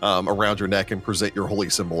around your neck and present your holy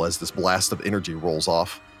symbol as this blast of energy rolls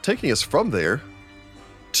off. Taking us from there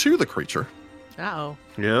to the creature. Uh-oh.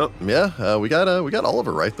 Yep. Yeah, we got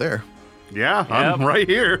Oliver right there. Yeah, I'm Yep. right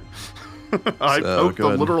here. I So, poked go the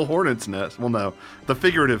ahead. literal hornet's nest. Well, no, the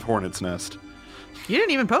figurative hornet's nest. You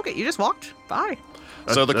didn't even poke it. You just walked by.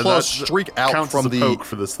 So the That- claws that streak out counts from as a the poke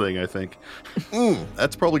for this thing, I think.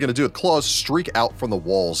 That's probably going to do it. Claws streak out from the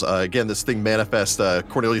walls. Again, this thing manifests.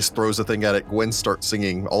 Cornelius throws the thing at it. Gwen starts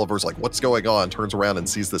singing. Oliver's like, what's going on? Turns around and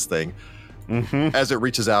sees this thing. Mm-hmm. As it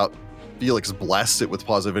reaches out, Felix blasts it with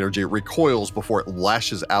positive energy. It recoils before it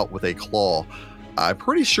lashes out with a claw. I'm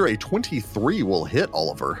pretty sure a 23 will hit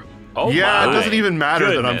Oliver. Oh Yeah, my it doesn't even matter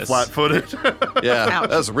that I'm goodness. flat-footed. Yeah, Ouch.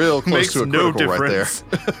 that's real close Makes to a no critical right there.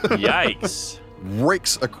 difference. Yikes.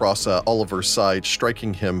 Rakes across Oliver's side,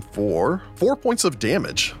 striking him for 4 points of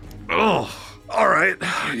damage. Oh, all right.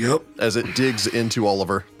 Yep. As it digs into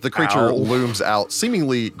Oliver. The creature Ow. looms out,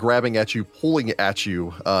 seemingly grabbing at you, pulling at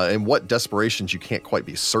you. In what desperations you can't quite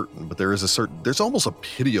be certain, but there's almost a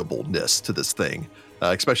pitiableness to this thing,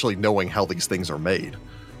 especially knowing how these things are made.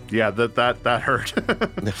 Yeah, that hurt.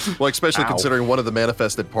 Well, especially Ow. considering one of the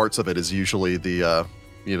manifested parts of it is usually the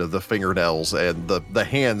fingernails, and the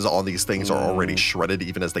hands on these things are already shredded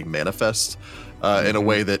even as they manifest in a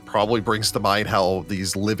way that probably brings to mind how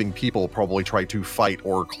these living people probably try to fight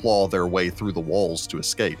or claw their way through the walls to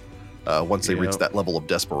escape once they reach Yep. that level of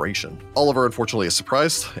desperation. Oliver, unfortunately, is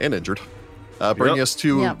surprised and injured, bringing Yep. us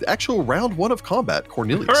to Yep. the actual round 1 of combat.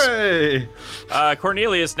 Cornelius. Hooray!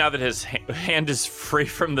 Cornelius, now that his hand is free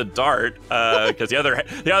from the dart, because the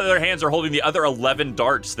other hands are holding the other 11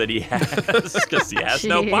 darts that he has, because he has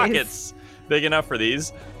no Jeez. pockets big enough for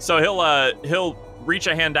these. So he'll reach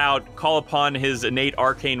a hand out, call upon his innate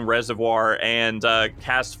arcane reservoir, and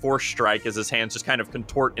cast Force Strike as his hands just kind of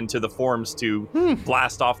contort into the forms to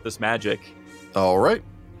blast off this magic. All right.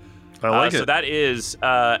 I like So it. that is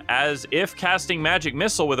as if casting Magic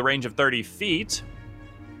Missile with a range of 30 feet.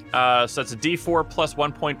 So that's a D4 plus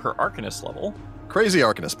 1 point per Arcanist level. Crazy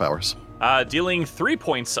Arcanist powers. Dealing 3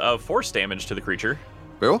 points of force damage to the creature.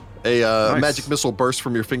 Very well. A Nice. magic missile bursts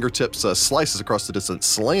from your fingertips, slices across the distance,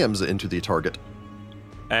 slams into the target.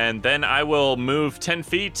 And then I will move 10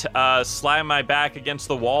 feet, slam my back against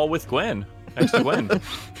the wall with Gwen. Next to Gwen.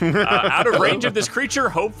 Out of range of this creature,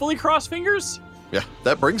 hopefully cross fingers. Yeah,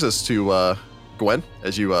 that brings us to Gwen,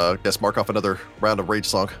 as you mark off another round of Rage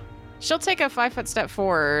Song. She'll take a 5-foot step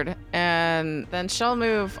forward, and then she'll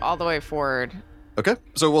move all the way forward. Okay,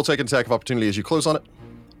 so we'll take an attack of opportunity as you close on it.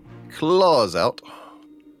 Claws out.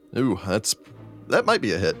 Ooh, that might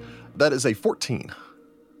be a hit. That is a 14.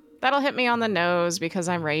 That'll hit me on the nose because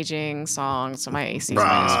I'm raging song, so my AC is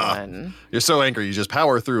Ah. -1. You're so angry, you just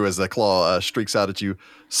power through as the claw streaks out at you,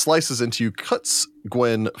 slices into you, cuts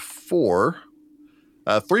Gwen for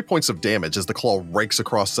 3 points of damage as the claw rakes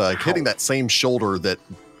across, hitting that same shoulder that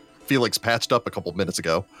Felix patched up a couple minutes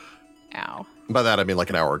ago. Ow. By that, I mean like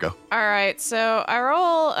an hour ago. All right, so I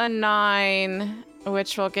roll a 9,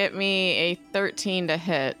 which will get me a 13 to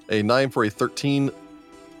hit. A 9 for a 13.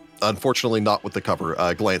 Unfortunately, not with the cover.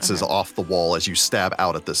 Glances off the wall as you stab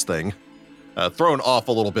out at this thing. Thrown off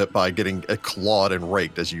a little bit by getting clawed and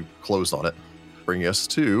raked as you closed on it. Bringing us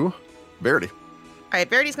to Verity. All right,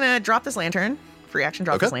 Verity's going to drop this lantern. Free action,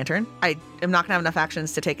 drop this lantern. I am not going to have enough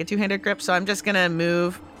actions to take a two-handed grip, so I'm just going to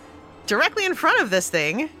move directly in front of this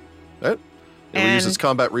thing. All right. It will use its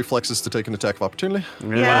combat reflexes to take an attack of opportunity.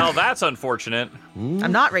 Yeah. Well, that's unfortunate.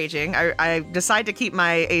 I'm not raging. I decide to keep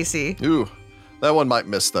my AC. Ooh, that one might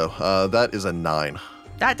miss, though. That is a 9.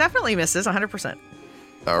 That definitely misses 100%.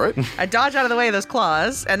 All right. I dodge out of the way of those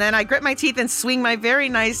claws, and then I grit my teeth and swing my very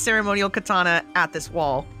nice ceremonial katana at this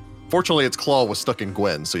wall. Fortunately, its claw was stuck in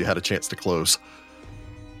Gwen, so you had a chance to close.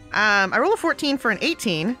 I roll a 14 for an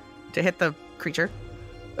 18 to hit the creature.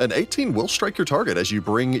 An 18 will strike your target as you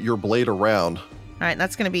bring your blade around. All right,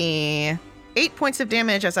 that's going to be 8 points of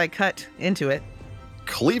damage as I cut into it.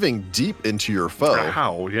 Cleaving deep into your foe.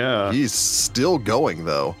 Ow, yeah. He's still going,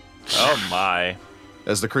 though, Oh my.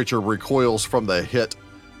 as the creature recoils from the hit.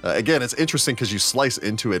 Again, it's interesting because you slice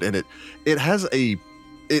into it, and it has the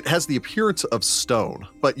appearance of stone,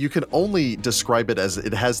 but you can only describe it as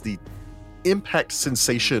it has the impact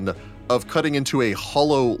sensation of cutting into a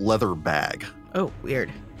hollow leather bag. Oh,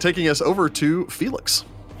 weird. Taking us over to Felix.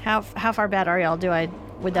 How far bad are y'all?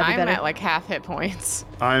 Would that be I'm better? at like half hit points.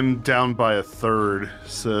 I'm down by a third,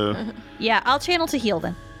 so. Yeah, I'll channel to heal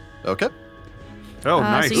then. Okay. Oh,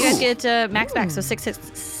 nice. So you guys get max back, so six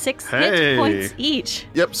Hey. hit points each.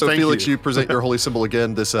 Yep. So Thank Felix, you. you present your holy symbol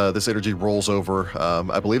again. This energy rolls over.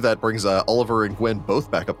 I believe that brings Oliver and Gwen both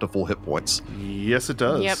back up to full hit points. Yes, it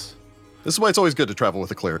does. Yep. This is why it's always good to travel with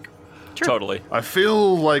a cleric. Totally. I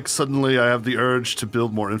feel like suddenly I have the urge to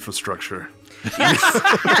build more infrastructure.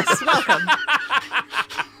 Yes, welcome.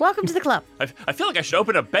 Welcome to the club. I feel like I should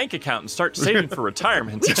open a bank account and start saving for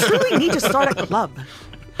retirement. We truly need to start a club.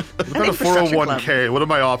 I've got a 401k. What are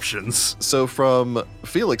my options? So from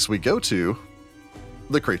Felix, we go to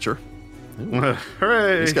the creature.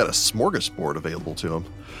 Hooray! He's got a smorgasbord available to him.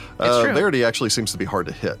 It's true. Verity actually seems to be hard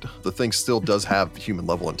to hit. The thing still does have human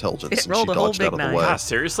level intelligence. It and rolled she a whole dodged out big of the nine. way. Ah,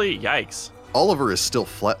 seriously? Yikes. Oliver is still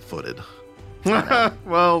flat-footed.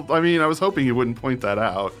 Well, I mean, I was hoping you wouldn't point that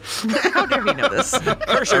out. How dare he know this?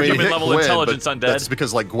 For sure, I mean, human hit level Gwen, intelligence but undead. That's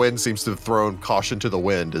because like Gwen seems to have thrown caution to the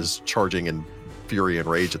wind, is charging in fury and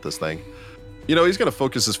rage at this thing. You know, he's going to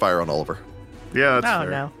focus his fire on Oliver. Yeah, that's Oh,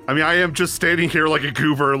 fair. no. I mean, I am just standing here like a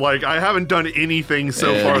goober. Like, I haven't done anything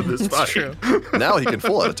so Yeah. far this fight. true. Now he can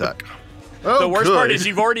full out attack. Oh, The worst part good. is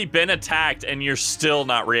you've already been attacked and you're still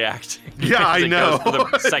not reacting. Yeah, I It know. goes for the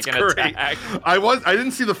It's second great. attack. I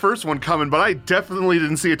didn't see the first one coming, but I definitely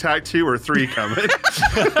didn't see attack 2 or 3 coming.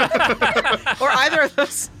 Or either of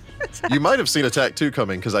those. You might have seen attack 2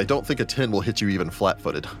 coming because I don't think a 10 will hit you even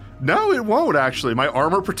flat-footed. No, it won't actually. My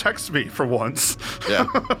armor protects me for once. Yeah.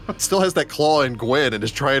 Still has that claw in Gwen and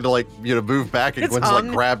is trying to move back, and It's Gwen's hung.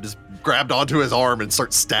 grabbed onto his arm and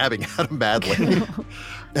starts stabbing at him badly.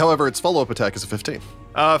 However, its follow-up attack is a 15.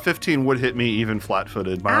 15 would hit me even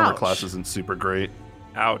flat-footed. My armor Ouch. class isn't super great.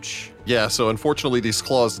 Ouch. Yeah, so unfortunately these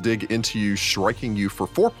claws dig into you, striking you for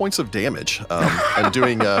 4 points of damage, and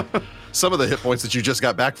doing some of the hit points that you just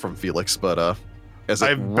got back from Felix, but as it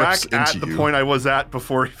I'm rips back at into the you. point I was at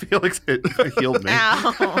before Felix healed me.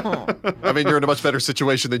 Ow. I mean, you're in a much better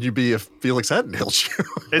situation than you'd be if Felix hadn't healed you.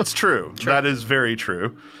 It's true. That is very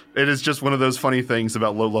true. It is just one of those funny things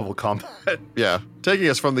about low-level combat. Yeah, taking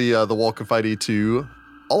us from the wall confidee to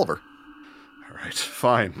Oliver. All right,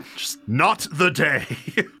 fine. Just not the day.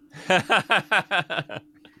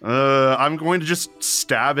 I'm going to just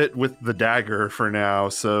stab it with the dagger for now.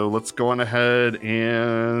 So let's go on ahead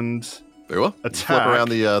and Very well. Attack. Flip around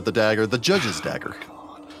the dagger, the judge's dagger.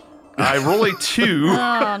 I roll a 2.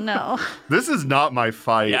 Oh no. This is not my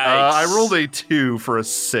fight. Yikes. I rolled a 2 for a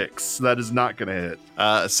 6. That is not going to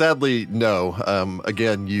hit. Sadly, no.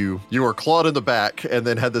 Again, you were clawed in the back and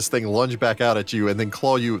then had this thing lunge back out at you and then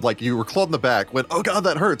claw you, like you were clawed in the back, went, oh God,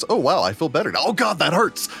 that hurts. Oh wow, I feel better now. Oh God, that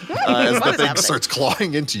hurts. As What the is thing happening? starts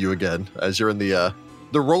clawing into you again as you're in the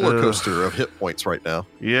roller coaster of hit points right now.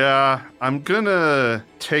 Yeah, I'm going to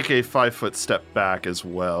take a 5-foot step back as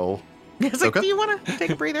well. It's like, Okay. do you want to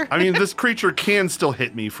take a breather? I mean, this creature can still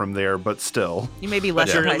hit me from there, but still. You may be less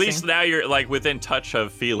Yeah. You're at enticing. least now you're like within touch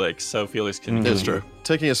of Felix, so Felix can. It's true.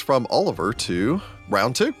 Taking us from Oliver to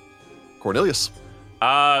round 2. Cornelius.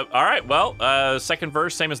 All right. Well, second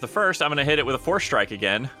verse, same as the first. I'm gonna hit it with a force strike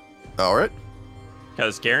again All right.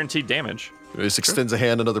 because guaranteed damage This extends a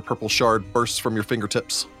hand, another purple shard bursts from your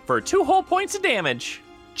fingertips. for 2 whole points of damage.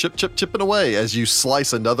 Chipping away as you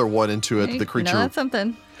slice another one into it. The creature, that's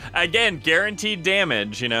something. Again, guaranteed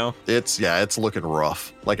damage. You know. it's looking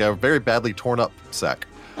rough. Like a very badly torn up sack.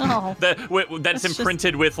 Oh. That's That's just-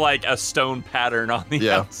 imprinted with like a stone pattern on the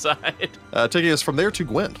Yeah. outside. Taking us from there to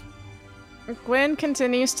Gwen. Gwen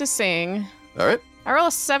continues to sing. All right. I roll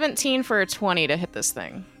a 17 for a 20 to hit this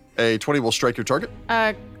thing. A 20 will strike your target.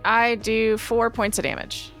 I do 4 points of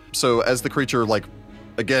damage. So as the creature,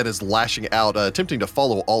 again, is lashing out, attempting to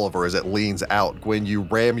follow Oliver as it leans out, Gwen, you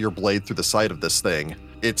ram your blade through the side of this thing.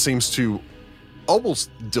 It seems to almost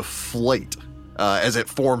deflate as it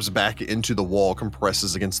forms back into the wall,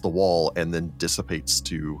 compresses against the wall, and then dissipates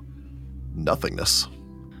to nothingness.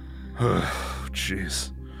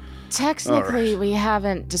 Jeez. Technically, Alright. we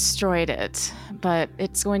haven't destroyed it, but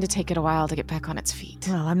it's going to take it a while to get back on its feet.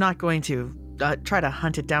 Well, I'm not going to try to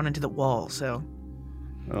hunt it down into the wall, so.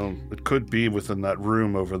 Oh, it could be within that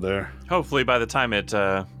room over there. Hopefully, by the time it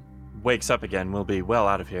wakes up again, we'll be well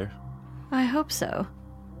out of here. I hope so.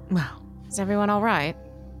 Well, Is everyone all right?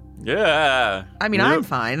 Yeah. I mean, Yep. I'm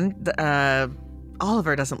fine.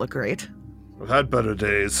 Oliver doesn't look great. I've had better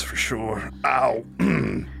days, for sure. Ow.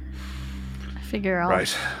 I figure I'll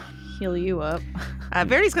Right. heal you up.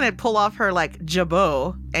 Verity's going to pull off her,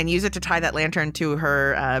 jabot and use it to tie that lantern to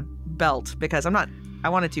her belt because I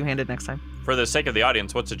want it two-handed next time. For the sake of the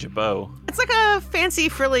audience, what's a jabot? It's like a fancy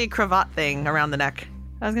frilly cravat thing around the neck.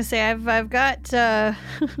 I was gonna say I've got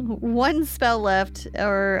one spell left,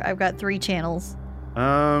 or I've got 3 channels.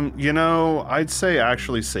 I'd say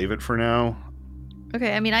actually save it for now.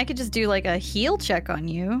 Okay, I mean I could just do like a heal check on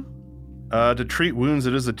you. To treat wounds,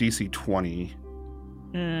 it is a DC 20,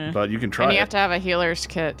 but you can try And you it. have to have a healer's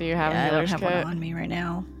kit. Do you have Yeah, a I don't healer's have kit? one on me right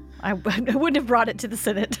now. I wouldn't have brought it to the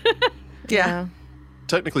Senate. Yeah.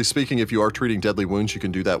 Technically speaking, if you are treating deadly wounds, you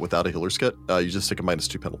can do that without a healer's kit. You just take a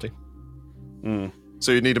 -2 penalty. Mm.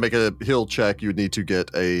 So you need to make a heal check. You would need to get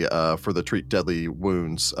a, for the treat deadly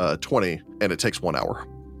wounds, 20, and it takes 1 hour.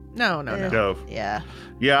 No. Go. Yeah.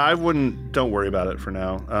 Yeah, I wouldn't. Don't worry about it for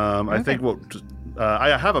now. I think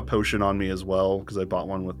I have a potion on me as well because I bought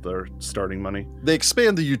one with their starting money. They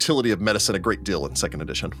expand the utility of medicine a great deal in 2nd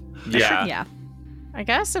edition. Yeah. Yeah. I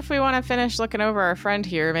guess if we want to finish looking over our friend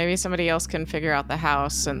here, maybe somebody else can figure out the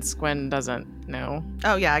house since Gwen doesn't know.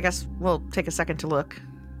 Oh, yeah, I guess we'll take a second to look.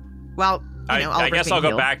 Well, I Oliver's guess being I'll go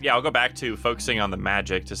healed. back. Yeah, I'll go back to focusing on the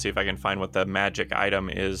magic to see if I can find what the magic item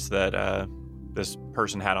is that this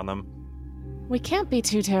person had on them. We can't be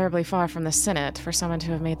too terribly far from the Senate for someone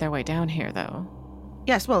to have made their way down here, though.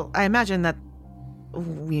 Yes, well, I imagine that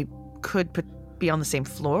we could be on the same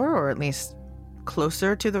floor, or at least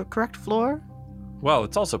closer to the correct floor. Well,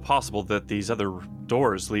 it's also possible that these other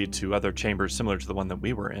doors lead to other chambers similar to the one that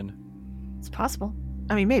we were in. It's possible.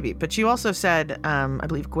 I mean, maybe, but you also said, I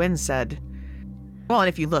believe Gwen said, well, and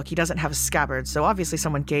if you look, he doesn't have a scabbard, so obviously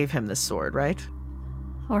someone gave him this sword, right?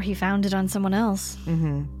 Or he found it on someone else.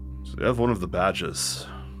 Mm-hmm. So you have one of the badges.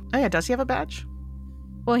 Oh, yeah, does he have a badge?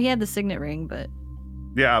 Well, he had the signet ring, but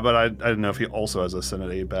Yeah, but I didn't know if he also has a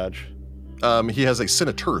Senate A badge. He has a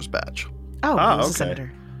senator's badge. Oh, Ah, he's a okay.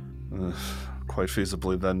 senator. Ugh, quite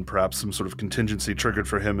feasibly, then perhaps some sort of contingency triggered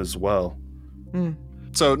for him as well.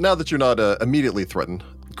 So now that you're not immediately threatened,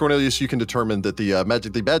 Cornelius, you can determine that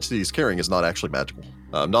the badge that he's carrying is not actually magical.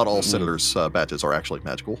 Not all senators' badges are actually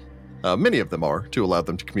magical. Many of them are, to allow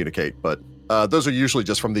them to communicate, but those are usually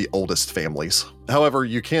just from the oldest families. However,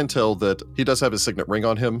 you can tell that he does have his signet ring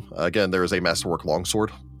on him. Again, there is a masterwork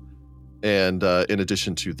longsword. And in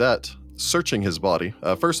addition to that, searching his body,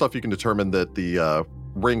 first off, you can determine that the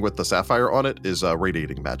ring with the sapphire on it is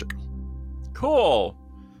radiating magic. Cool.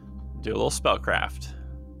 Do a little spellcraft.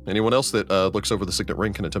 Anyone else that looks over the signet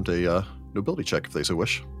ring can attempt a nobility check if they so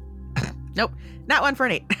wish. Nope, not one for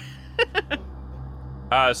an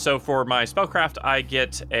 8. So for my spellcraft, I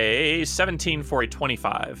get a 17 for a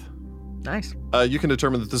 25. Nice. You can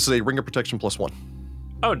determine that this is a ring of protection +1.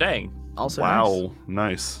 Oh, dang. Also Wow,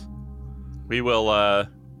 nice. We will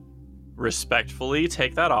respectfully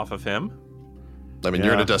take nice. That off of him. I mean,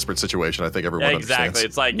 you're in Yeah. a desperate situation. I think everyone Exactly. understands.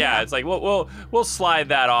 It's like, yeah, it's like we'll slide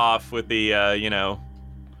that off with the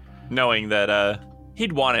knowing that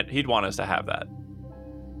he'd want it. He'd want us to have that.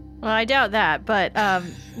 well, I doubt that. But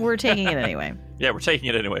we're taking it anyway. Yeah, we're taking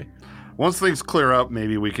it anyway. Once things clear up,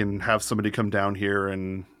 maybe we can have somebody come down here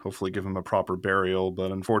and hopefully give him a proper burial.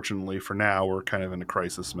 But unfortunately, for now, we're kind of in a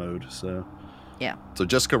crisis mode. So So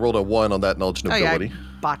Jessica rolled a 1 on that knowledge Oh, yeah, nobility.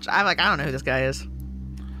 I botched. I'm like, I don't know who this guy is.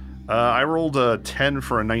 I rolled a 10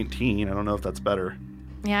 for a 19. I don't know if that's better.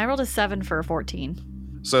 Yeah, I rolled a 7 for a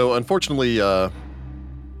 14. So unfortunately,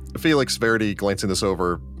 Felix, Verity, glancing this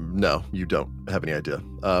over, no, you don't have any idea.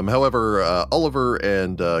 However, Oliver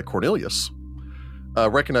and Cornelius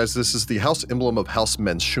recognize this is the house emblem of House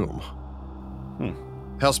Menshum.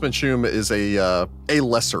 House Menshum is a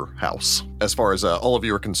lesser house as far as all of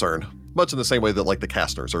you are concerned, much in the same way that like the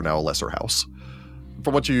Castners are now a lesser house.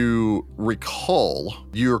 From what you recall,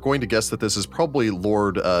 you're going to guess that this is probably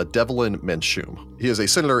Lord Devlin Menshum. He is a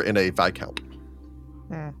senator and a viscount.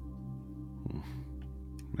 May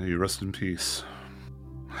you rest in peace.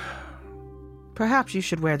 Perhaps you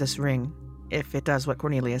should wear this ring, if it does what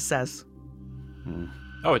Cornelius says.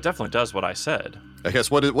 Oh, it definitely does what I said. I guess,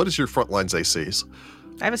 what is your frontline's ACs?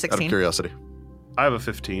 I have a Out 16. of curiosity. I have a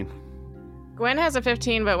 15. Gwen has a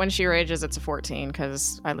 15, but when she rages, it's a 14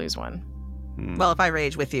 because I lose one. Well, if I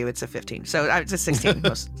rage with you, it's a 15. So it's a 16.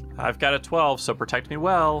 I've got a 12, so protect me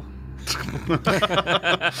well.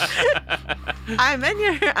 I'm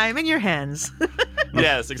in your hands.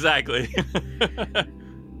 Yes, exactly.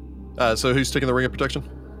 So who's taking the ring of protection?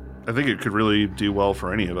 I think it could really do well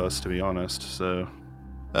for any of us, to be honest. So,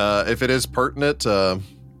 If it is pertinent,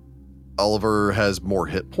 Oliver has more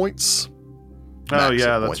hit points. oh Max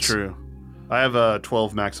yeah, hit that's points. true. I have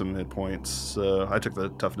 12 maximum hit points, so I took the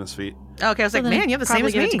toughness feat. Okay, I was like, man, you have the same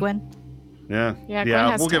as give me. it to Gwen. Yeah, Yeah, Gwen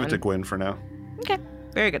has we'll give it 10. to Gwen for now. Okay.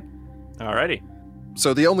 Very good. Alrighty.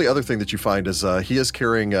 So the only other thing that you find is he is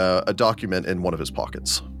carrying a document in one of his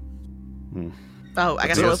pockets. Oh, I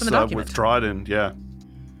guess we'll open the document. Withdraw it and yeah.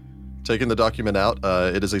 Taking the document out,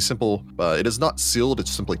 it is a simple. It is not sealed.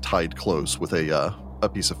 It's simply tied close with a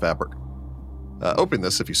piece of fabric. Open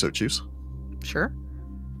this if you so choose. Sure.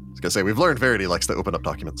 I was gonna say we've learned Verity likes to open up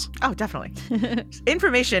documents. Oh, definitely.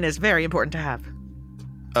 Information is very important to have.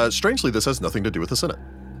 Strangely, this has nothing to do with the Senate.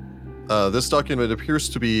 This document appears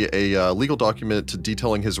to be a legal document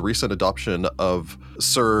detailing his recent adoption of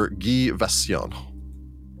Sir Guy Vassion.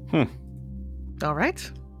 All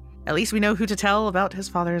right. At least we know who to tell about his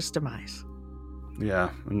father's demise. Yeah,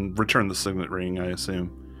 and return the signet ring, I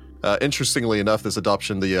assume. Interestingly enough, this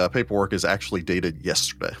adoption, the paperwork is actually dated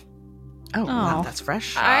yesterday. Oh, wow, Oh. that's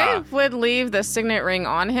fresh. I would leave the signet ring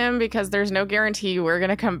on him because there's no guarantee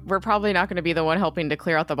we're probably not gonna be the one helping to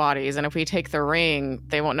clear out the bodies, and if we take the ring,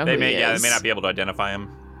 they won't know who he is. They may not be able to identify him.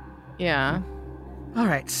 Yeah. All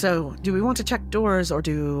right, so do we want to check doors or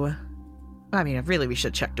do... I mean, really, we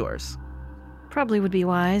should check doors. Probably would be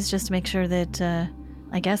wise just to make sure that,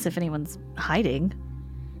 I guess, if anyone's hiding.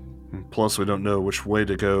 Plus, we don't know which way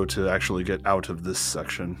to go to actually get out of this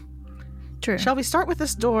section. True. Shall we start with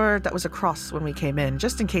this door that was across when we came in,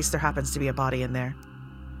 just in case there happens to be a body in there?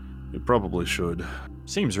 We probably should.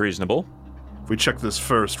 Seems reasonable. If we check this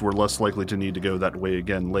first, we're less likely to need to go that way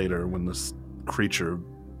again later when this creature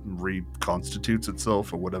reconstitutes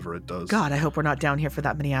itself or whatever it does. God, I hope we're not down here for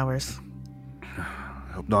that many hours.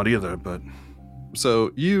 I hope not either, but...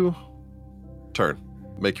 So you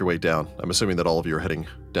make your way down. I'm assuming that all of you are heading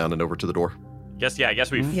down and over to the door. I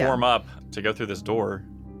guess we Yeah. form up to go through this door.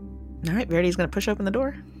 All right, Verity's going to push open the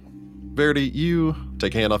door. Verity, you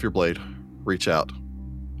take a hand off your blade, reach out,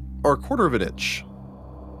 are a quarter of an inch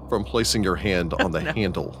from placing your hand on the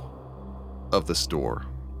handle of this door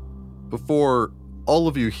before all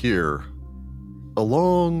of you hear a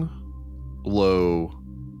long, low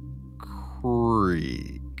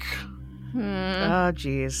creak Oh,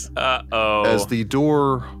 jeez. Uh-oh. as the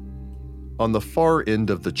door on the far end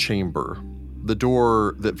of the chamber, the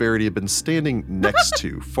door that Verity had been standing next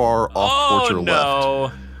to, far off towards your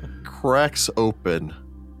left, cracks open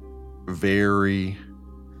very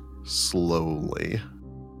slowly.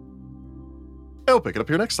 I'll pick it up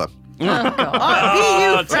here next time. Oh, God. Be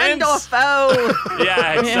you friend or tense. foe?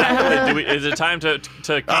 Yeah, exactly. Is it time to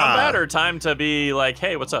combat or time to be like,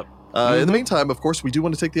 hey, what's up? In the meantime, of course, we do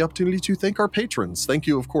want to take the opportunity to thank our patrons. Thank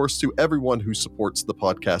you, of course, to everyone who supports the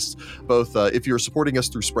podcast, both if you're supporting us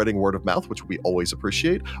through spreading word of mouth, which we always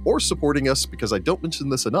appreciate, or supporting us, because I don't mention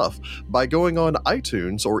this enough, by going on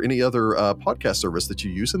iTunes or any other podcast service that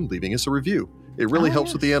you use and leaving us a review. It really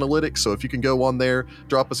helps with the analytics, so if you can go on there,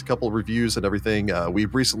 drop us a couple of reviews and everything. We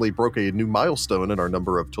recently broke a new milestone in our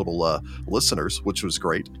number of total listeners, which was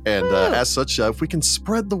great. And as such, if we can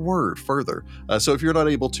spread the word further. So if you're not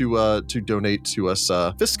able to donate to us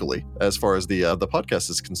fiscally, as far as the podcast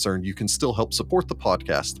is concerned, you can still help support the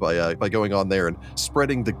podcast by going on there and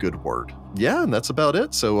spreading the good word. Yeah, and that's about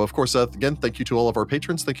it. So, of course, again, thank you to all of our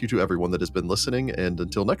patrons. Thank you to everyone that has been listening. And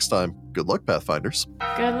until next time, good luck, Pathfinders.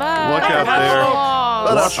 Good luck. Luck out there.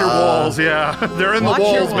 Watch your walls, yeah. They're in the Watch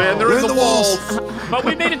your walls, man. They're We're in the walls. But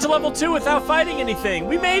we made it to level 2 without fighting anything.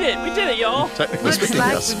 We made it. We did it, y'all. Technically Looks speaking,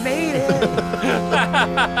 like yes. we made it.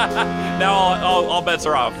 Now all bets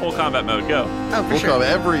are off. Full combat mode. Go. Oh, for We'll sure. come.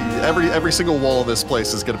 Every single wall of this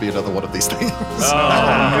place is going to be another one of these things.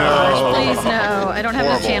 Oh, Please, no. I don't have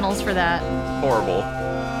enough Horrible. channels for that. horrible.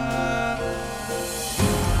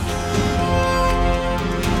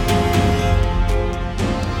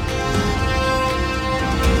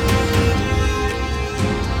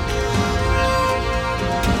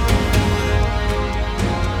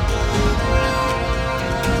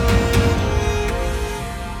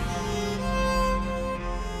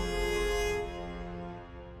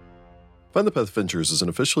 Find the Path Ventures is an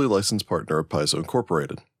officially licensed partner of Paizo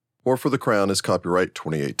Incorporated. War for the Crown is copyright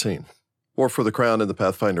 2018. War for the Crown and the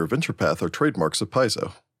Pathfinder Adventure Path are trademarks of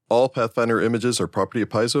Paizo. All Pathfinder images are property of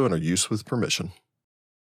Paizo and are used with permission.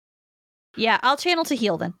 Yeah, I'll channel to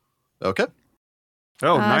heal then. Okay.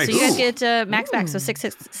 Oh, nice. So you guys get max back. So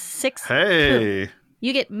six. Hey.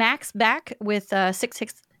 You get max back with 6.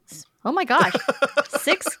 Oh my gosh,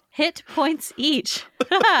 6 hit points each.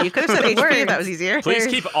 You could have said HP. Words. That was easier. Please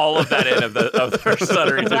There's- keep all of that in of their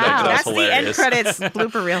stuttering through Wow. that. That's the end credits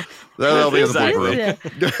blooper reel. That'll be in the Exactly.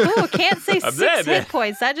 blooper reel. Oh, can't say I'm 6 dead. hit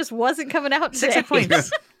points. That just wasn't coming out 6 today. hit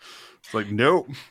points. It's like, nope.